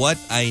 10 What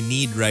I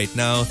Need Right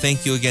Now.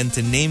 Thank you again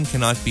to Name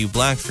Cannot Be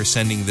Black for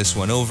sending this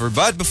one over.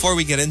 But before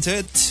we get into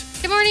it...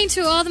 Good morning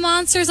to all the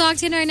monsters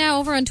locked in right now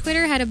over on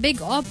Twitter. Had a big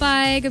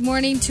opay. Good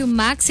morning to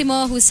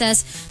Maximo who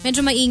says,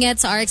 medyo maingat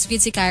sa RX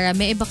feed si Cara.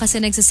 May iba kasi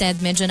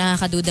nagsasend, medyo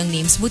nakakadudang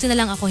names. Buti na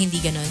lang ako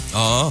hindi ganun.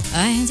 Oo.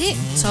 Ay, hindi.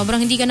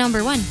 Sobrang hindi ka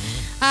number one.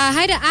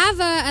 Hi to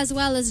Ava as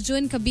well as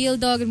June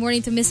Cabildo. Good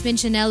morning to Miss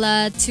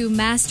Minchinella, to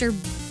Master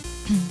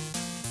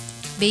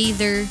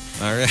Bather.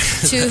 All right.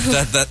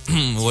 that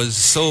was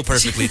so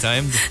perfectly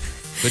timed.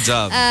 Good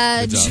job.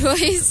 Good job.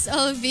 Joyce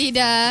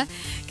Olvida.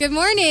 Good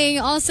morning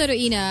also to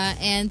Ina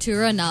and to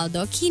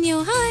Ronaldo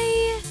Quino.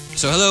 Hi.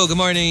 So hello, good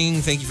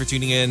morning. Thank you for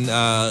tuning in.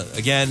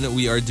 Again,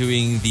 we are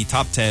doing the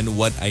top 10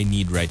 What I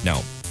Need Right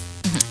Now.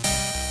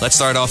 Let's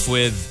start off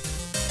with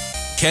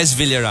Kez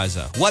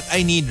Villaraza. What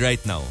I need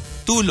right now,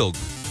 tulog.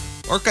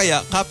 Or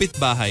kaya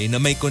kapitbahay na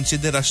may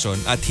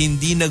konsiderasyon at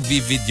hindi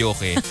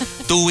nagvi-videoke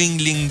tuwing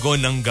linggo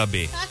ng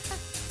gabi.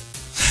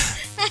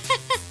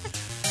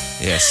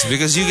 Yes,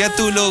 because you get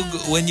tulog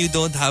when you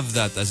don't have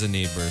that as a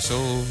neighbor. So,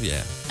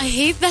 yeah. I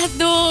hate that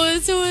though.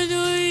 It's so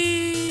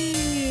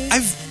annoying.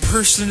 I've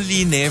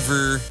personally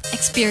never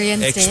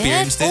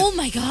experienced it. Oh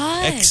my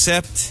God.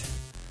 Except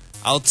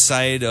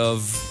outside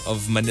of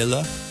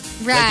Manila.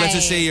 Right. Like let's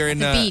just say you're in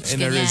beach,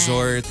 a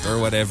resort or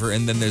whatever,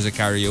 and then there's a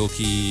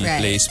karaoke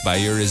place by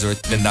your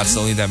resort, then that's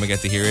the only time I get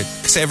to hear it.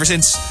 Because ever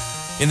since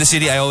in the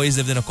city, I always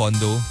lived in a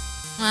condo.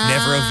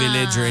 Never a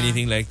village or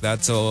anything like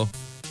that. So...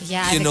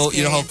 Yeah, you know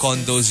how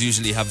condos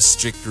usually have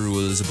strict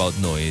rules about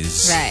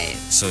noise. Right.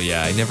 So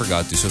yeah, I never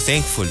got to. So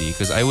thankfully,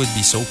 because I would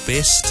be so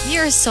pissed.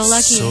 You're so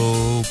lucky.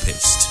 So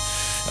pissed.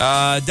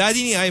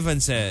 Daddy ni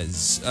Ivan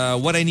says,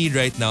 what I need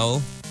right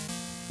now,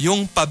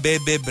 yung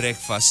pabebe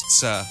breakfast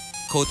sa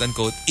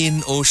quote-unquote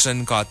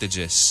in-ocean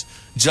cottages.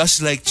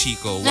 Just like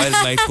Chico, while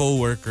my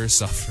co-workers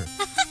suffer.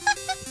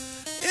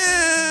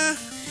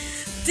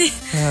 Did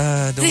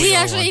he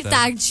actually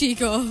tag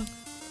Chico?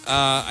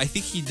 I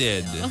think he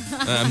did.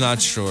 I'm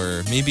not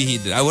sure. Maybe he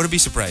did. I wouldn't be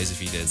surprised if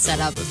he did.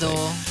 Set up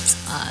though.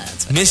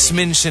 Miss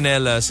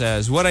Minchinella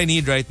says, what I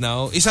need right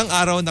now, isang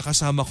araw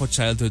nakasama ko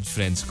childhood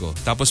friends ko.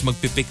 Tapos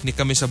magpipiknik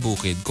kami sa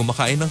bukid.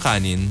 Kumakain ng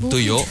kanin,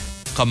 tuyo,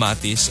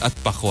 kamatis, at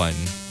pakwan.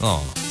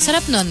 Oh.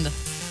 Sarap nun.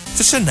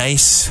 Such a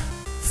nice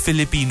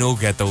Filipino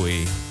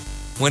getaway.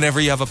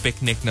 Whenever you have a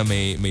picnic na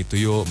may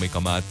tuyo, may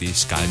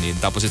kamatis, kanin,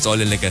 tapos it's all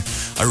in like a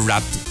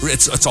wrapped,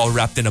 it's all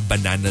wrapped in a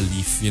banana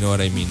leaf. You know what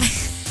I mean?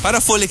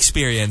 Para full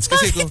experience.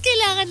 Kasi bakit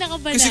kailangan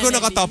naka-banana Kasi kung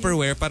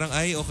naka-Tupperware, parang,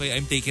 ay, okay,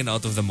 I'm taken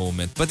out of the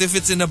moment. But if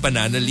it's in a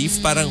banana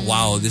leaf, parang,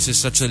 wow, this is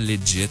such a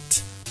legit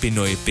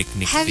Pinoy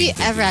picnic. Have you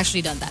ever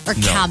actually done that? Or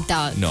camped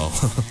out? No.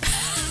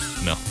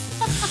 No.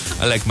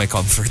 I like my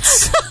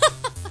comforts.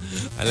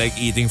 I like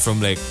eating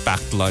from like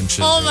packed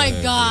lunches. Oh my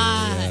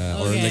God. Yeah,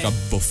 okay. Or like a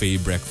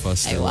buffet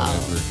breakfast or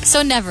whatever.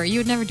 So never.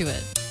 You would never do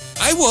it?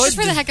 I would. Just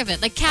for the heck of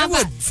it. Like camp.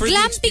 I would. For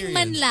glamping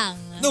man lang.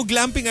 No,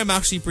 glamping I'm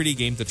actually pretty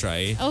game to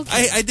try.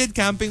 Okay. I did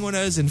camping when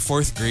I was in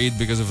 4th grade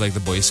because of like the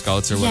Boy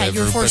Scouts or whatever. Yeah,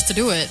 you were forced to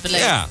do it. But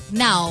like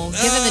now,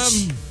 given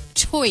the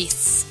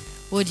choice,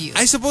 would you?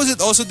 I suppose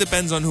it also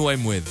depends on who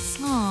I'm with.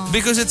 Aww.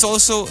 Because it's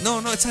also, no,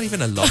 it's not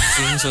even a love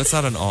thing, so it's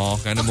not an awe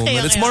kind of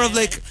moment. It's more of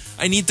like,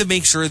 I need to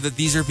make sure that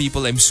these are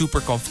people I'm super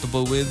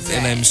comfortable with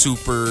and I'm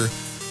super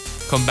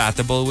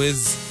compatible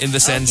with in the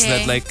sense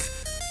that like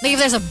if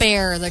there's a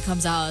bear that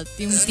comes out,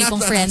 yung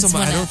tipong friends mo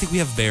na. I don't think we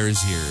have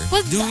bears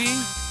here. Do we?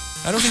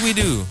 I don't think we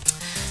do.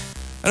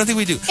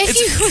 If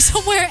you go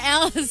somewhere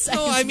else.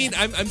 No, I mean,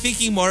 I'm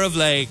thinking more of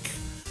like,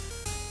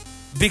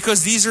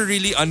 because these are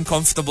really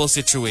uncomfortable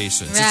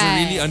situations. It's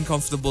a really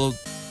uncomfortable,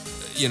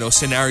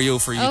 scenario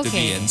for you to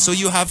be in. So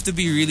you have to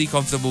be really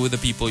comfortable with the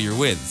people you're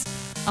with.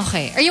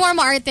 Okay. Are you more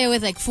maarte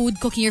with like food,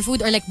 cooking your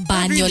food, or like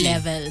banyo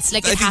levels?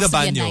 Like I it think has the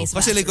to be a banyo. nice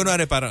Kasi like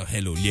kunwari parang,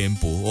 hello,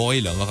 liempo.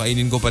 Okay lang,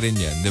 kakainin ko pa rin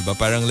yan. Diba?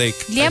 Parang like...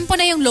 Liempo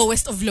na yung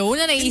lowest of low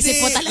na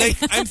naisip mo talaga. Like,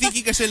 I'm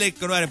thinking kasi like,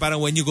 kunwari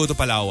parang when you go to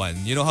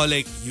Palawan, you know how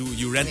like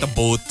you rent a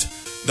boat,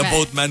 the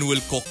boatman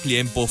will cook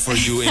liempo for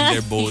you in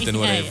their boat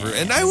and whatever.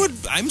 And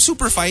I'm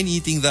super fine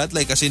eating that,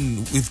 like as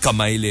in with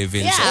kamay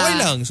living. So okay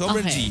lang,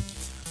 sobrang G.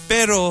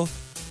 Pero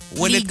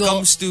when it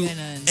comes to...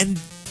 And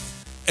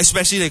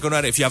especially like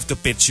kunwari if you have to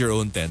pitch your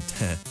own tent.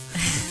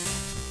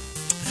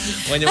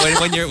 when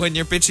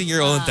you're pitching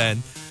your own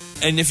tent,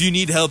 and if you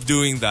need help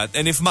doing that,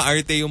 and if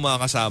maarte yung mga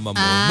kasama mo,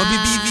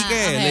 mabibibi ka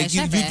eh. Like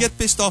you get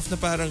pissed off na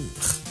parang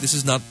this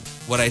is not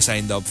what I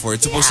signed up for.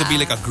 It's supposed to be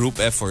like a group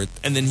effort,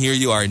 and then here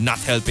you are not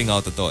helping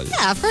out at all.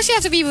 Yeah, of course you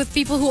have to be with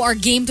people who are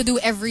game to do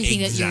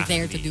everything that you're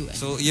there to do.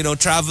 So,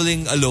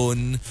 traveling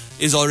alone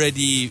is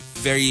already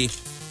very...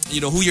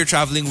 who you're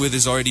traveling with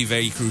is already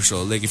very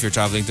crucial. Like if you're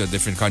traveling to a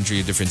different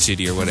country, a different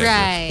city or whatever.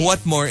 Right.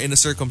 What more in a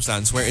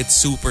circumstance where it's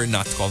super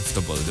not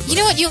comfortable? Diba? You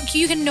know what? You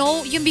can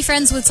be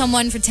friends with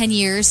someone for 10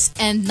 years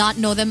and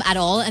not know them at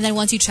all. And then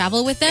once you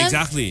travel with them,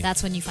 exactly, that's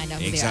when you find out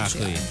who they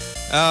actually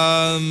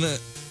are.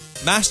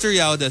 Master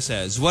Yauda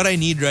says, what I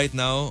need right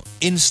now,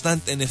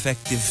 instant and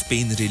effective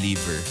pain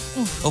reliever.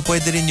 O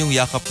pwede rin yung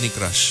yakap ni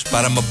crush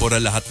para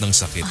mabura lahat ng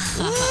sakit.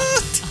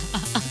 What?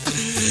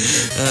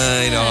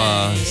 Ay, nako.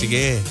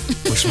 Sige,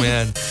 push mo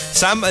yan.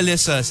 Sam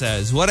Alyssa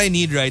says, what I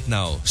need right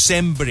now,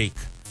 sem break.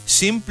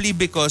 Simply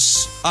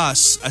because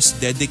us as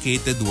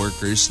dedicated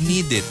workers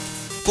need it.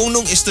 Kung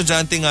nung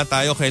estudyante nga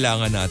tayo,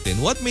 kailangan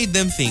natin. What made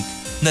them think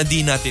na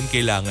di natin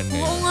kailangan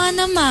ngayon? Oo nga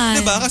naman.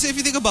 Diba? Kasi if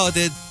you think about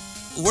it,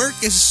 work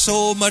is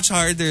so much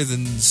harder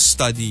than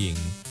studying.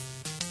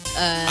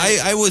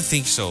 I would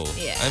think so.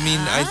 Yeah. I mean,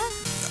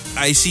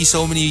 I see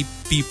so many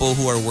people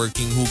who are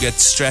working who get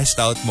stressed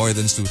out more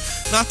than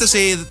students. Not to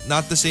say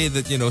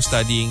that, you know,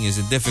 studying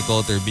isn't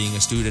difficult or being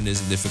a student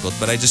isn't difficult,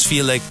 but I just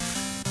feel like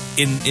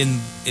in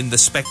the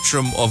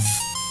spectrum of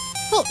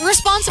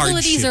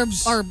responsibilities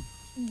hardships. are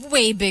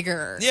way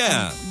bigger.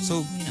 Yeah.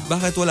 So,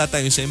 bakit wala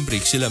tayong sem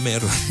break? Sila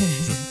meron.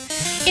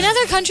 In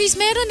other countries,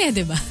 meron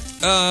diba?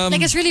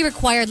 Like it's really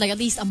required, like at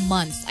least a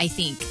month, I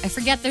think. I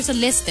forget, there's a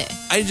list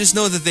I just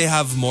know that they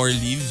have more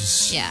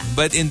leaves. Yeah.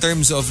 But in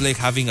terms of like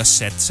having a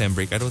set sem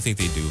break, I don't think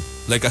they do.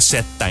 Like a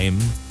set time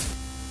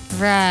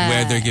Right.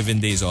 where they're given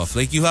days off.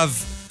 Like you have,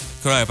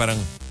 parang,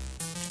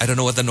 I don't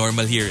know what the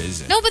normal here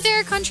is. No, but there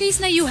are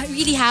countries na you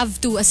really have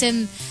to, as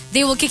in,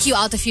 they will kick you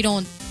out if you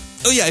don't.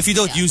 Oh yeah, if you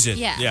don't use it.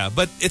 Yeah.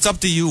 But it's up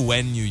to you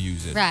when you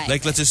use it. Right.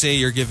 Like let's just say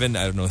you're given,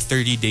 I don't know,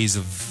 30 days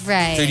of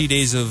 30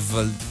 days of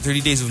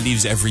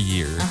leaves every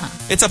year.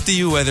 It's up to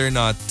you whether or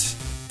not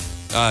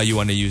you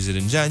want to use it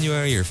in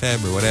January or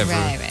Feb or whatever,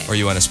 Right. or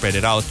you want to spread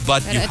it out,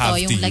 but Pero you have ito,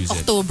 to yung like use it.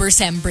 October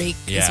sem break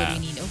is Yeah. what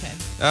you need. Okay.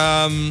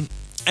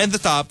 And the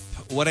top,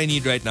 what I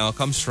need right now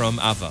comes from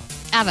Ava.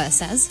 Ava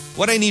says,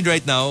 What I need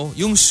right now,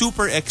 yung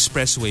super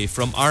expressway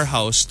from our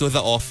house to the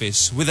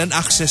office with an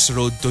access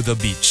road to the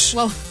beach.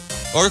 wow.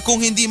 Or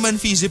kung hindi man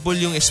feasible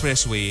yung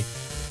expressway,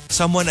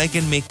 someone I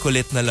can make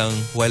kulit na lang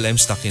while I'm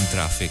stuck in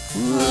traffic.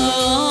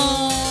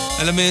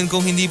 Alam mo yun,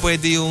 kung hindi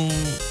pwede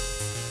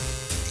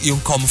yung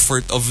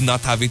comfort of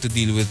not having to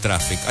deal with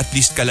traffic, at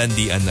least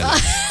kalandian na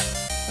lang.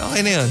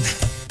 Okay na yun.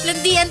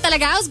 Landian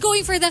talaga. I was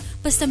going for the,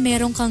 basta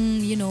meron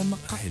kang,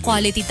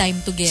 quality time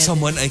together.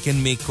 Someone I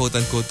can make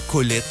quote-unquote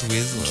kulit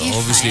with. Okay,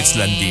 Obviously, it's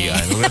fine. landian.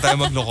 Huwag na tayo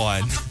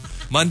maglokohan.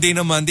 Monday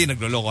na Monday,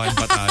 naglolokohan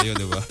pa tayo,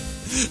 di ba?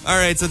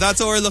 Alright, so that's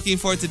what we're looking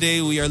for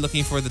today. We are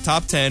looking for the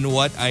top 10,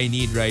 what I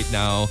need right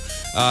now.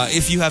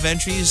 If you have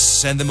entries,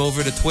 send them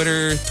over to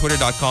Twitter,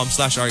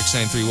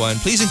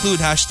 twitter.com/RX931. Please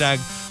include hashtag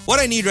what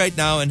I need right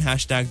now and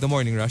hashtag The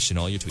Morning Rush in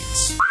all your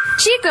tweets.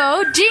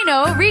 Chico,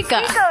 Gino,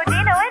 Rika.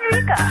 and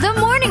Rika. The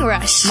Morning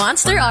Rush.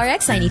 Monster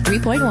RX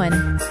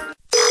 93.1.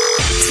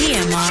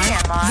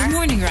 TMR. The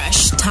Morning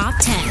Rush Top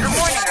 10.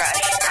 Morning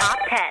Rush Top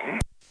 10.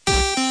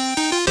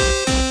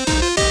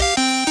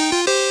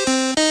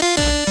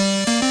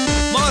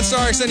 Monster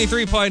RX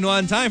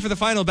 93.1. Time for the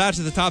final batch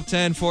of the top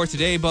 10 for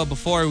today. But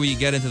before we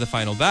get into the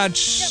final batch,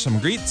 some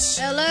greets.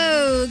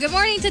 Hello. Good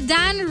morning to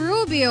Dan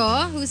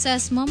Rubio, who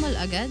says, Mamal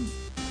agad?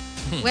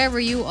 Where were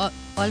you all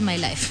my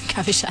life?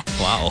 Grabe siya.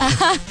 Wow.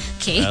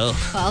 Okay.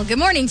 Well, good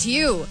morning to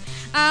you.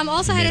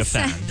 Also had Made a a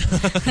fan.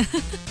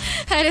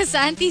 had a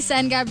Santi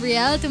San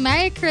Gabriel, to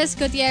Mary Chris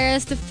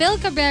Gutierrez, to Phil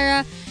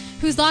Cabrera,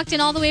 who's locked in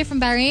all the way from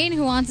Bahrain,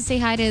 who wants to say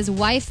hi to his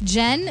wife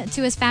Jen,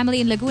 to his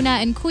family in Laguna,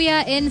 and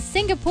Kuya in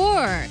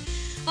Singapore.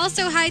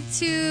 Also hi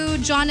to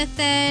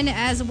Jonathan,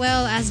 as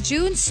well as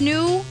June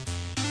Snoo,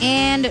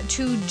 and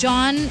to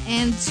John,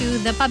 and to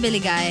the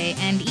Pabiligay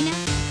and Ina.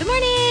 Good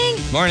morning.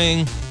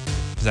 Morning.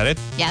 Is that it?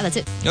 Yeah, that's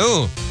it.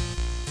 Oh.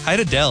 Hi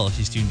to Del.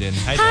 She's tuned in.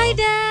 Hi, Del.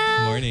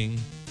 Del. Morning.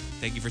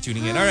 Thank you for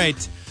tuning in. All right.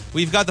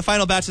 We've got the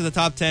final batch of the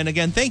top 10.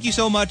 Again, thank you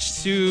so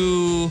much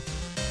to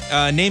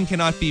Name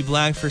Cannot Be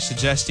Blank for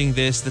suggesting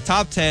this. The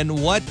top 10,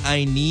 what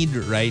I need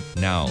right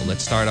now.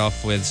 Let's start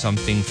off with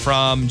something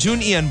from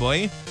June Ian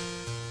Boy.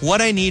 What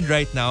I need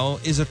right now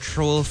is a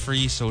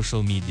troll-free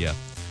social media.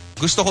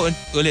 Gusto ko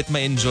ulit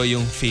ma-enjoy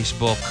yung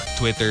Facebook,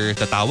 Twitter.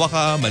 Tatawa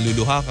ka,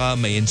 maluluha ka,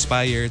 may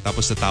inspire,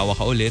 tapos tatawa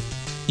ka ulit.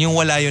 Yung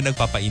wala yung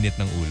nagpapainit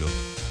ng ulo.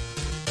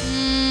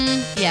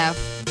 Yeah.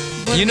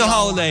 You know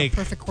how, We all want a like,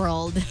 perfect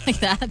world like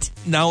that.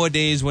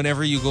 nowadays,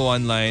 whenever you go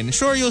online,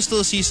 sure, you'll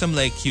still see some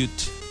like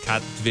cute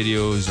cat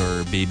videos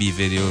or baby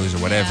videos or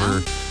whatever.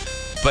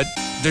 Yeah. But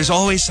there's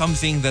always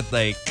something that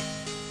like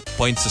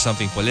points to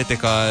something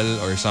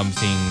political or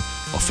something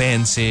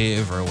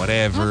offensive or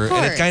whatever. Of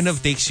And it course. kind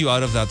of takes you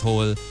out of that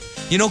whole...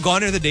 You know,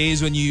 gone are the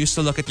days when you used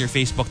to look at your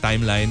Facebook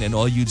timeline and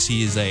all you'd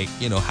see is like,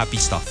 happy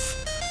stuff.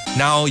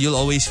 Now you'll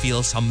always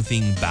feel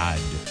something bad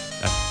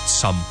at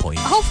some point.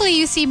 Hopefully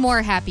you see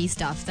more happy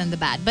stuff than the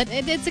bad. But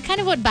it's a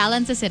kind of what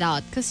balances it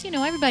out. Because,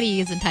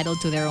 everybody is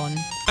entitled to their own.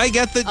 I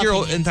get that you're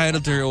Opinions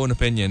entitled to your own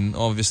opinion,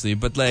 obviously,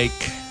 but like...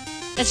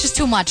 That's just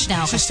too much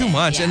now. It's just kasi. too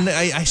much. Yeah. And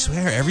I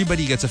swear,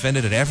 everybody gets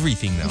offended at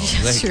everything now.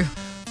 That's like, true.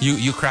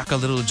 You crack a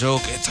little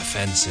joke, it's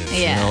offensive.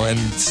 Yeah. And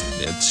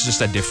it's just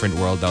a different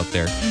world out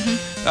there.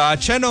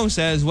 Chenong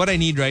says, what I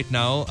need right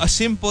now, a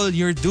simple,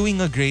 you're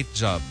doing a great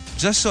job.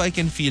 Just so I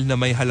can feel na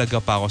may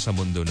halaga pa ako sa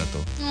mundo na to.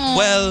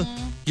 Well,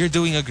 you're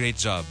doing a great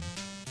job.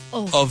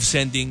 of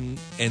sending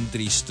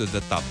entries to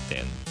the top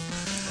 10.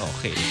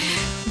 Okay.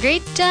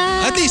 Great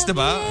job. At least,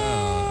 diba?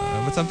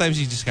 But sometimes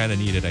you just kind of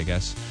need it, I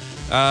guess.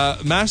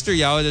 Master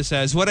Yawada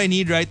says, what I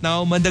need right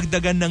now,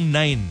 madagdagan ng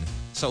 9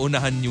 sa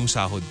unahan yung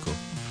sahod ko.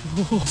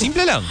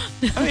 Simple lang.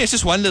 I mean, it's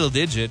just one little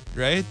digit,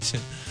 right?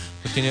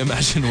 But can you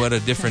imagine what a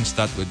difference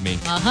that would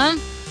make?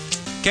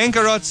 Ken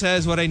Karot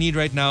says, what I need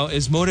right now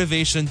is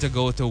motivation to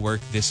go to work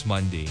this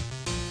Monday.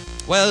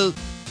 Well,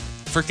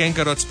 for Ken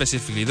Karot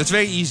specifically, that's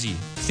very easy.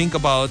 Think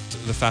about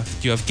the fact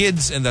that you have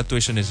kids and that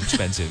tuition is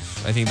expensive.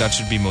 I think that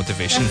should be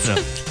motivation.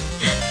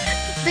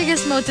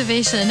 Biggest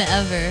motivation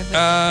ever.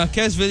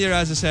 Kez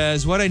Villaraza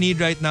says, what I need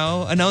right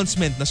now,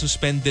 announcement na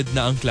suspended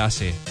na ang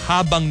klase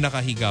habang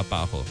nakahiga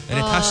pa ako. And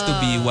it has to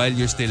be while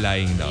you're still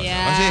lying down. Yeah.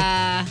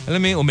 Kasi, alam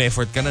mo yung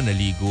umeffort ka na,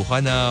 naligo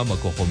ka na,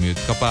 magko-commute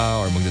ka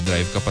pa, or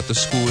magdadrive ka pa to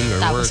school or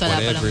Tapos work,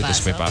 whatever.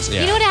 Tapos may paso.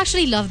 Yeah. You know what, I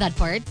actually love that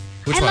part?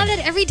 Which I love one?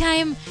 that every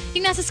time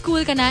yung nasa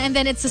school ka na and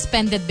then it's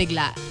suspended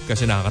bigla.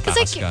 Kasi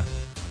nakakatakas ka.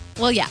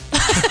 Well, yeah.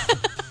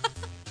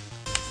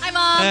 Hi,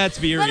 Mom. Let's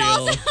be But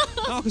real. also-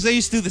 No, because I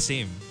used to do the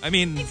same. I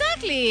mean,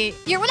 Exactly.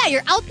 You're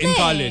out there. in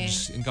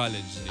college,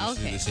 I used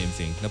to do the same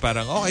thing. Na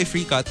parang, okay,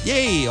 free cut.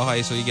 Yay!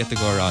 Okay, so you get to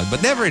go around.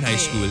 But never in high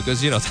school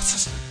because, you know,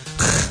 that's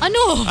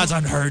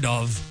unheard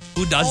of.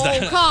 Who does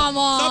that? Come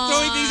on. Stop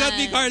throwing things at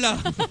me, Carla.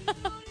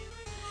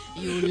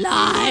 You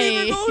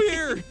lie. Go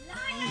here.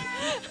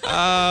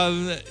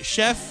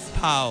 Chef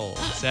Pao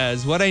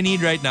says, what I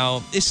need right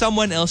now is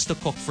someone else to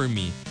cook for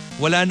me.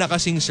 Wala na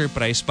kasing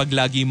surprise pag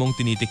lagi mong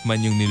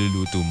tinitikman yung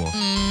niluluto mo.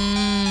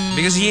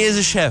 Because he is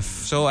a chef.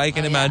 So I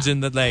can imagine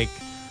that like,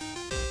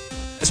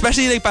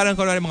 especially like parang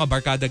kunwari mga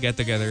barkada get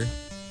together.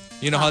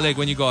 You know how like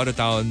when you go out of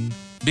town,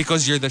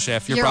 because you're the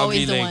chef, you're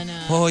probably always the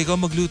like, one, ikaw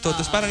magluto.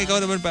 Tapos parang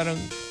ikaw naman parang,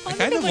 I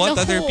kind of want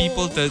other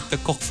people to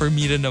cook for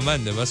me rin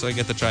naman, diba? So I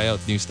get to try out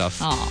new stuff.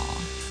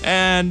 Aww.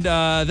 And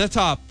the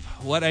top,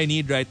 what I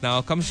need right now,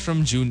 comes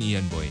from June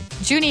Ian Boy.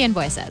 June Ian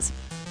Boy says,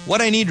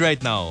 What I need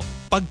right now,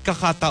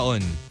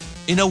 pagkakataon.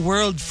 In a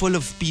world full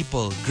of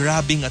people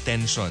grabbing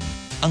attention,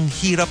 ang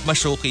hirap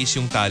ma-showcase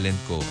yung talent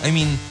ko. I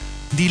mean,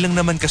 di lang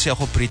naman kasi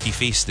ako pretty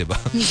face, diba?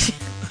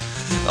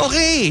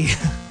 Okay.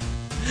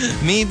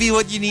 Maybe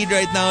what you need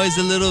right now is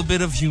a little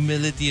bit of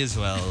humility as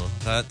well.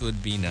 That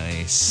would be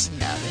nice.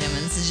 grabe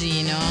naman si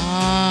Gino.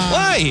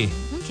 Why?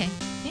 Okay.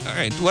 All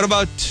right. What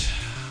about...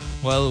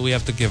 Well, we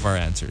have to give our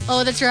answers.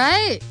 Oh, that's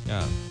right.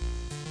 Yeah.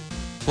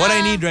 What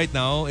I need right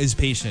now is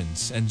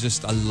patience and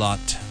just a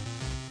lot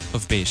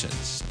of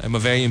patience. I'm a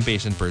very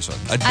impatient person.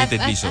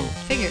 Admittedly so.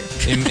 Figure.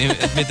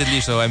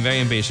 Admittedly so. I'm very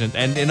impatient.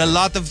 And in a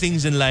lot of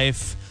things in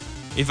life,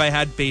 if I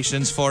had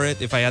patience for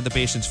it, if I had the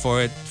patience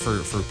for it,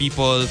 for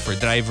people, for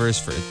drivers,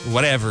 for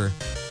whatever,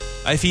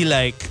 I feel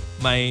like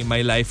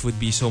my life would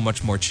be so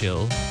much more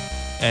chill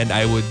and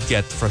I would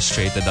get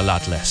frustrated a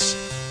lot less.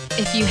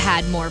 If you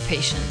had more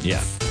patience.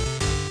 Yeah.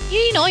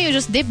 You know, you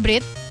just dip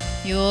Brit.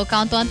 You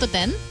count 1 to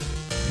 10.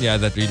 Yeah,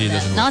 that really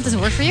doesn't work. No, it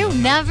doesn't work for you?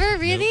 Never?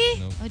 Really?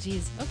 Nope. Oh,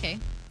 jeez. Okay.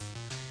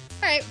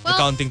 All right, The well,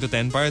 counting to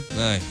 10 part?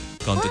 Ay,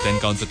 count to 10,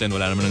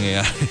 wala naman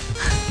nangyayari.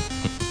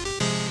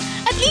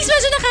 at least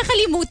medyo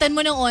nakakalimutan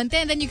mo ng onte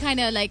and then you kind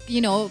of like, you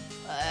know,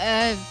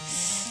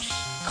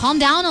 calm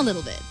down a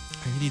little bit.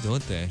 I really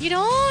don't eh. You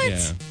don't?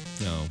 Yeah,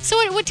 no. So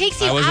what takes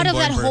you I wasn't out of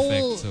born that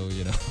perfect, whole... so,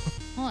 you know.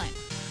 Hold on.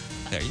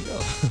 There you go.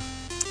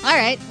 All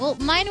right. Well,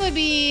 mine would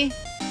be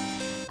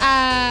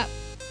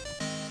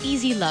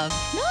easy love.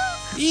 No?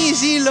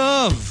 Easy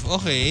love.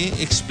 Okay,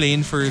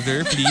 explain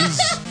further,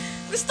 please.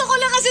 Gusto ko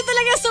lang kasi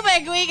talaga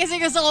sumegway kasi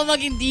gusto ko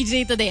maging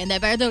DJ today. Hindi,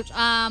 pero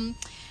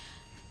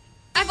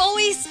I've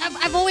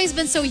always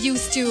been so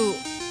used to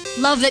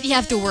love that you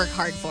have to work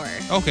hard for.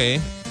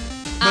 Okay.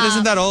 But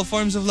isn't that all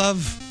forms of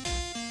love?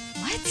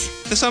 What?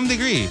 To some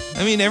degree.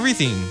 I mean,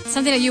 everything.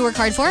 Something that you work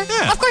hard for?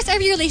 Yeah. Of course,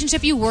 every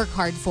relationship you work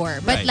hard for.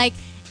 But Right. like,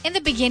 in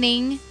the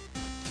beginning,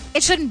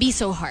 it shouldn't be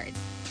so hard.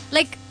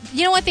 Like,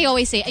 you know what they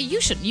always say?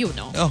 You shouldn't, you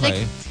know.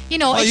 Okay. Like, you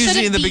know, Well, it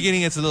usually shouldn't in the be...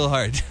 beginning, it's a little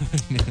hard.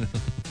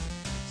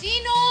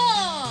 Gino!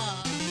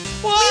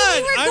 What?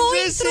 We were I'm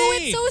going just through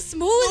saying. it so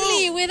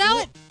smoothly No,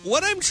 without...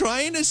 What I'm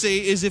trying to say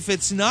is if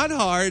it's not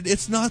hard,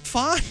 it's not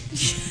fun.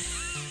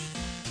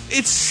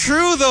 It's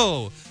true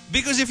though.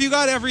 Because if you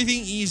got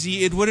everything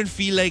easy, it wouldn't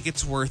feel like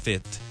it's worth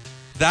it.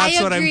 That's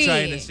I what I'm agree.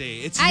 trying to say.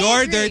 It's I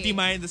your agree. dirty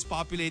mind that's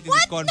populating What?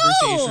 this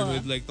conversation No.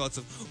 with like thoughts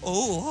of,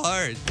 oh,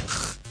 hard.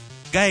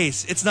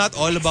 Guys, it's not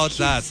all about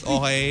that,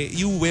 okay?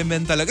 You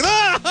women talaga.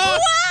 Wow!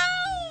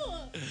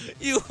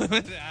 You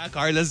women.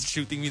 Carla's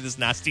shooting me this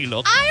nasty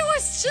look. I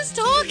was just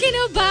talking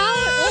about...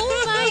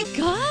 Oh my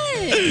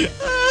God!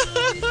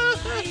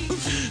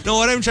 No,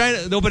 what I'm trying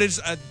to... No, but it's,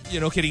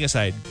 kidding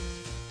aside.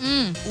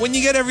 When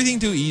you get everything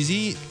too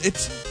easy,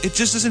 it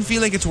just doesn't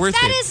feel like it's worth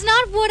That it. is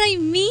not what I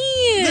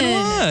mean. Then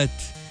what?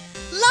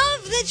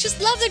 Love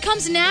that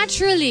comes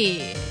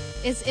naturally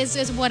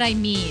is what I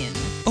mean.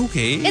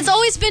 Okay. It's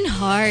always been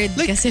hard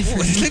like, kasi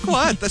for me. like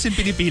what? As in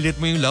pinipilit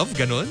mo yung love,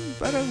 ganun?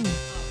 Parang...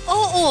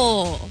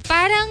 Oo.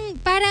 Parang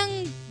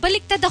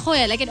baliktad ako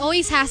eh. Like it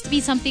always has to be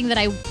something that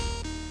I...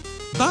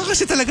 Baka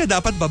kasi talaga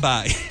dapat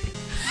babae.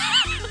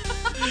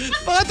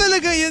 Baka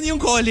talaga yan yung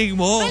calling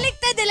mo.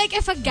 Baliktad, like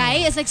if a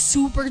guy is like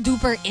super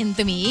duper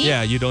into me,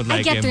 Yeah, you don't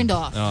like I get him. turned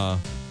off.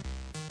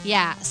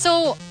 Yeah,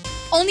 so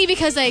only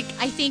because like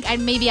I think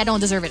maybe I don't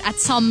deserve it on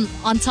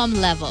some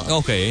level.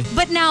 Okay.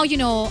 But now,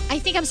 I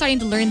think I'm starting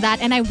to learn that,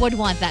 and I would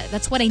want that.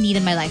 That's what I need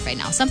in my life right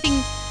now. Something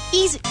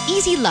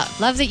easy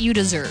love that you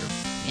deserve.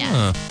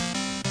 Yeah.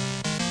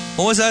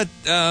 What was that?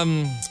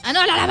 Ano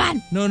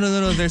lalaman? No.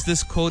 There's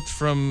this quote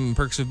from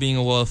Perks of Being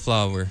a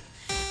Wallflower.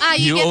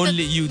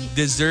 You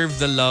deserve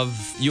the love.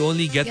 You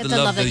only get the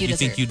love that you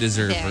think you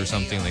deserve, or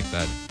something like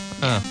that.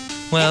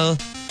 Well,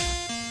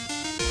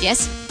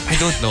 yes. I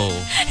don't know.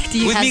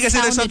 With me,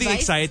 kasi there's sound something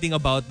advice? exciting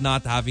about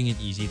not having it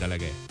easy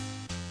talaga.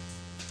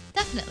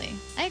 Definitely,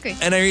 I agree.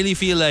 And I really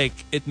feel like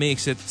it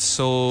makes it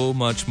so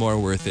much more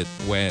worth it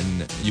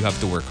when you have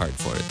to work hard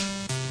for it.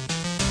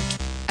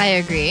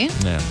 I agree.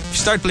 Yeah. If you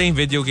start playing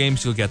video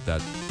games, you'll get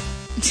that.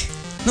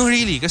 No,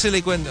 really. Kasi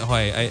like when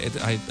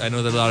I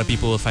know that a lot of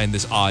people will find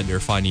this odd or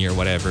funny or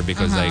whatever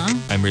because like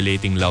I'm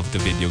relating love to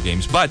video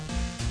games. But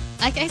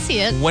I see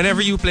it.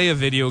 whenever you play a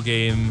video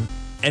game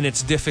and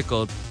it's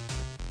difficult,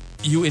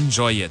 you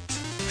enjoy it.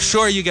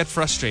 Sure, you get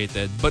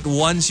frustrated, but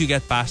once you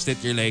get past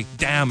it, you're like,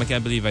 damn, I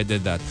can't believe I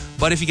did that.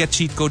 But if you get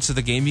cheat codes to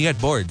the game, you get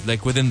bored,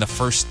 like within the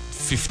first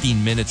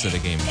 15 minutes of the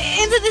game.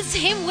 It's the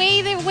same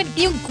way that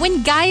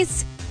when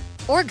guys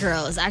or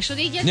girls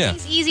actually get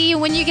things easy,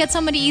 when you get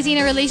somebody easy in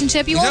a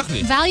relationship, you won't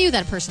value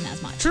that person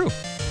as much. True.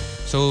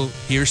 So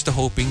here's to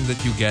hoping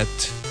that you get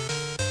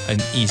an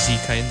easy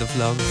kind of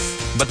love,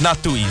 but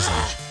not too easy.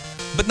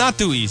 But not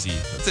too easy.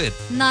 That's it.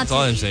 That's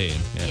all I'm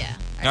saying. Yeah.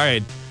 All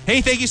right.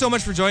 Hey, thank you so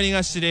much for joining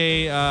us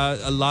today.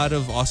 A lot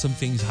of awesome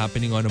things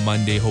happening on a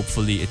Monday.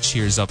 Hopefully it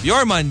cheers up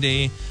your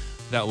Monday.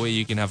 That way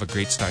you can have a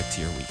great start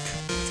to your week.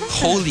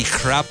 Holy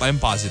crap, I'm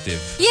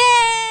positive. Yay!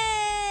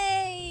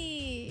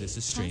 This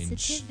is strange.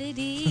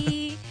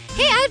 Positivity.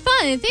 Hey, I had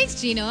fun. Thanks,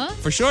 Gino.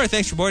 For sure.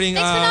 Thanks for boarding.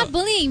 Thanks for not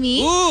bullying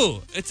me.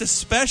 Ooh, it's a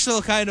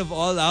special kind of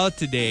all out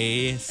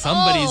today.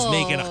 Somebody's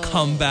making a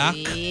comeback.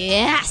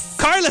 Yes.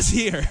 Carla's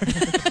here.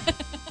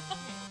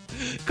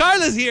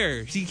 Carla's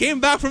here. She came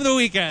back from the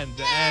weekend.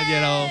 Yay!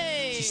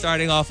 And, she's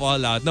starting off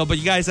all out. No, but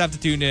you guys have to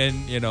tune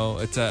in.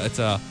 It's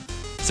a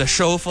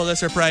show full of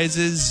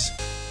surprises.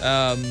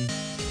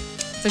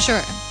 For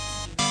sure.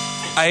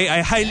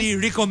 I highly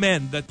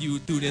recommend that you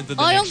tune into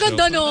the next next show. Ang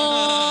ganda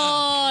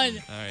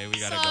nun! Alright, we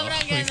gotta go.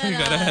 We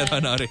gotta head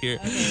on out of here.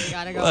 Okay,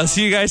 gotta go. I'll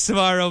see you guys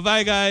tomorrow.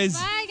 Bye, guys.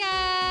 Bye,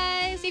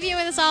 guys. Leave you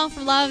with a song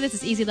from Love. This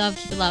is Easy Love.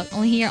 Keep it loud.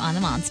 Only here on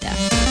the Monster.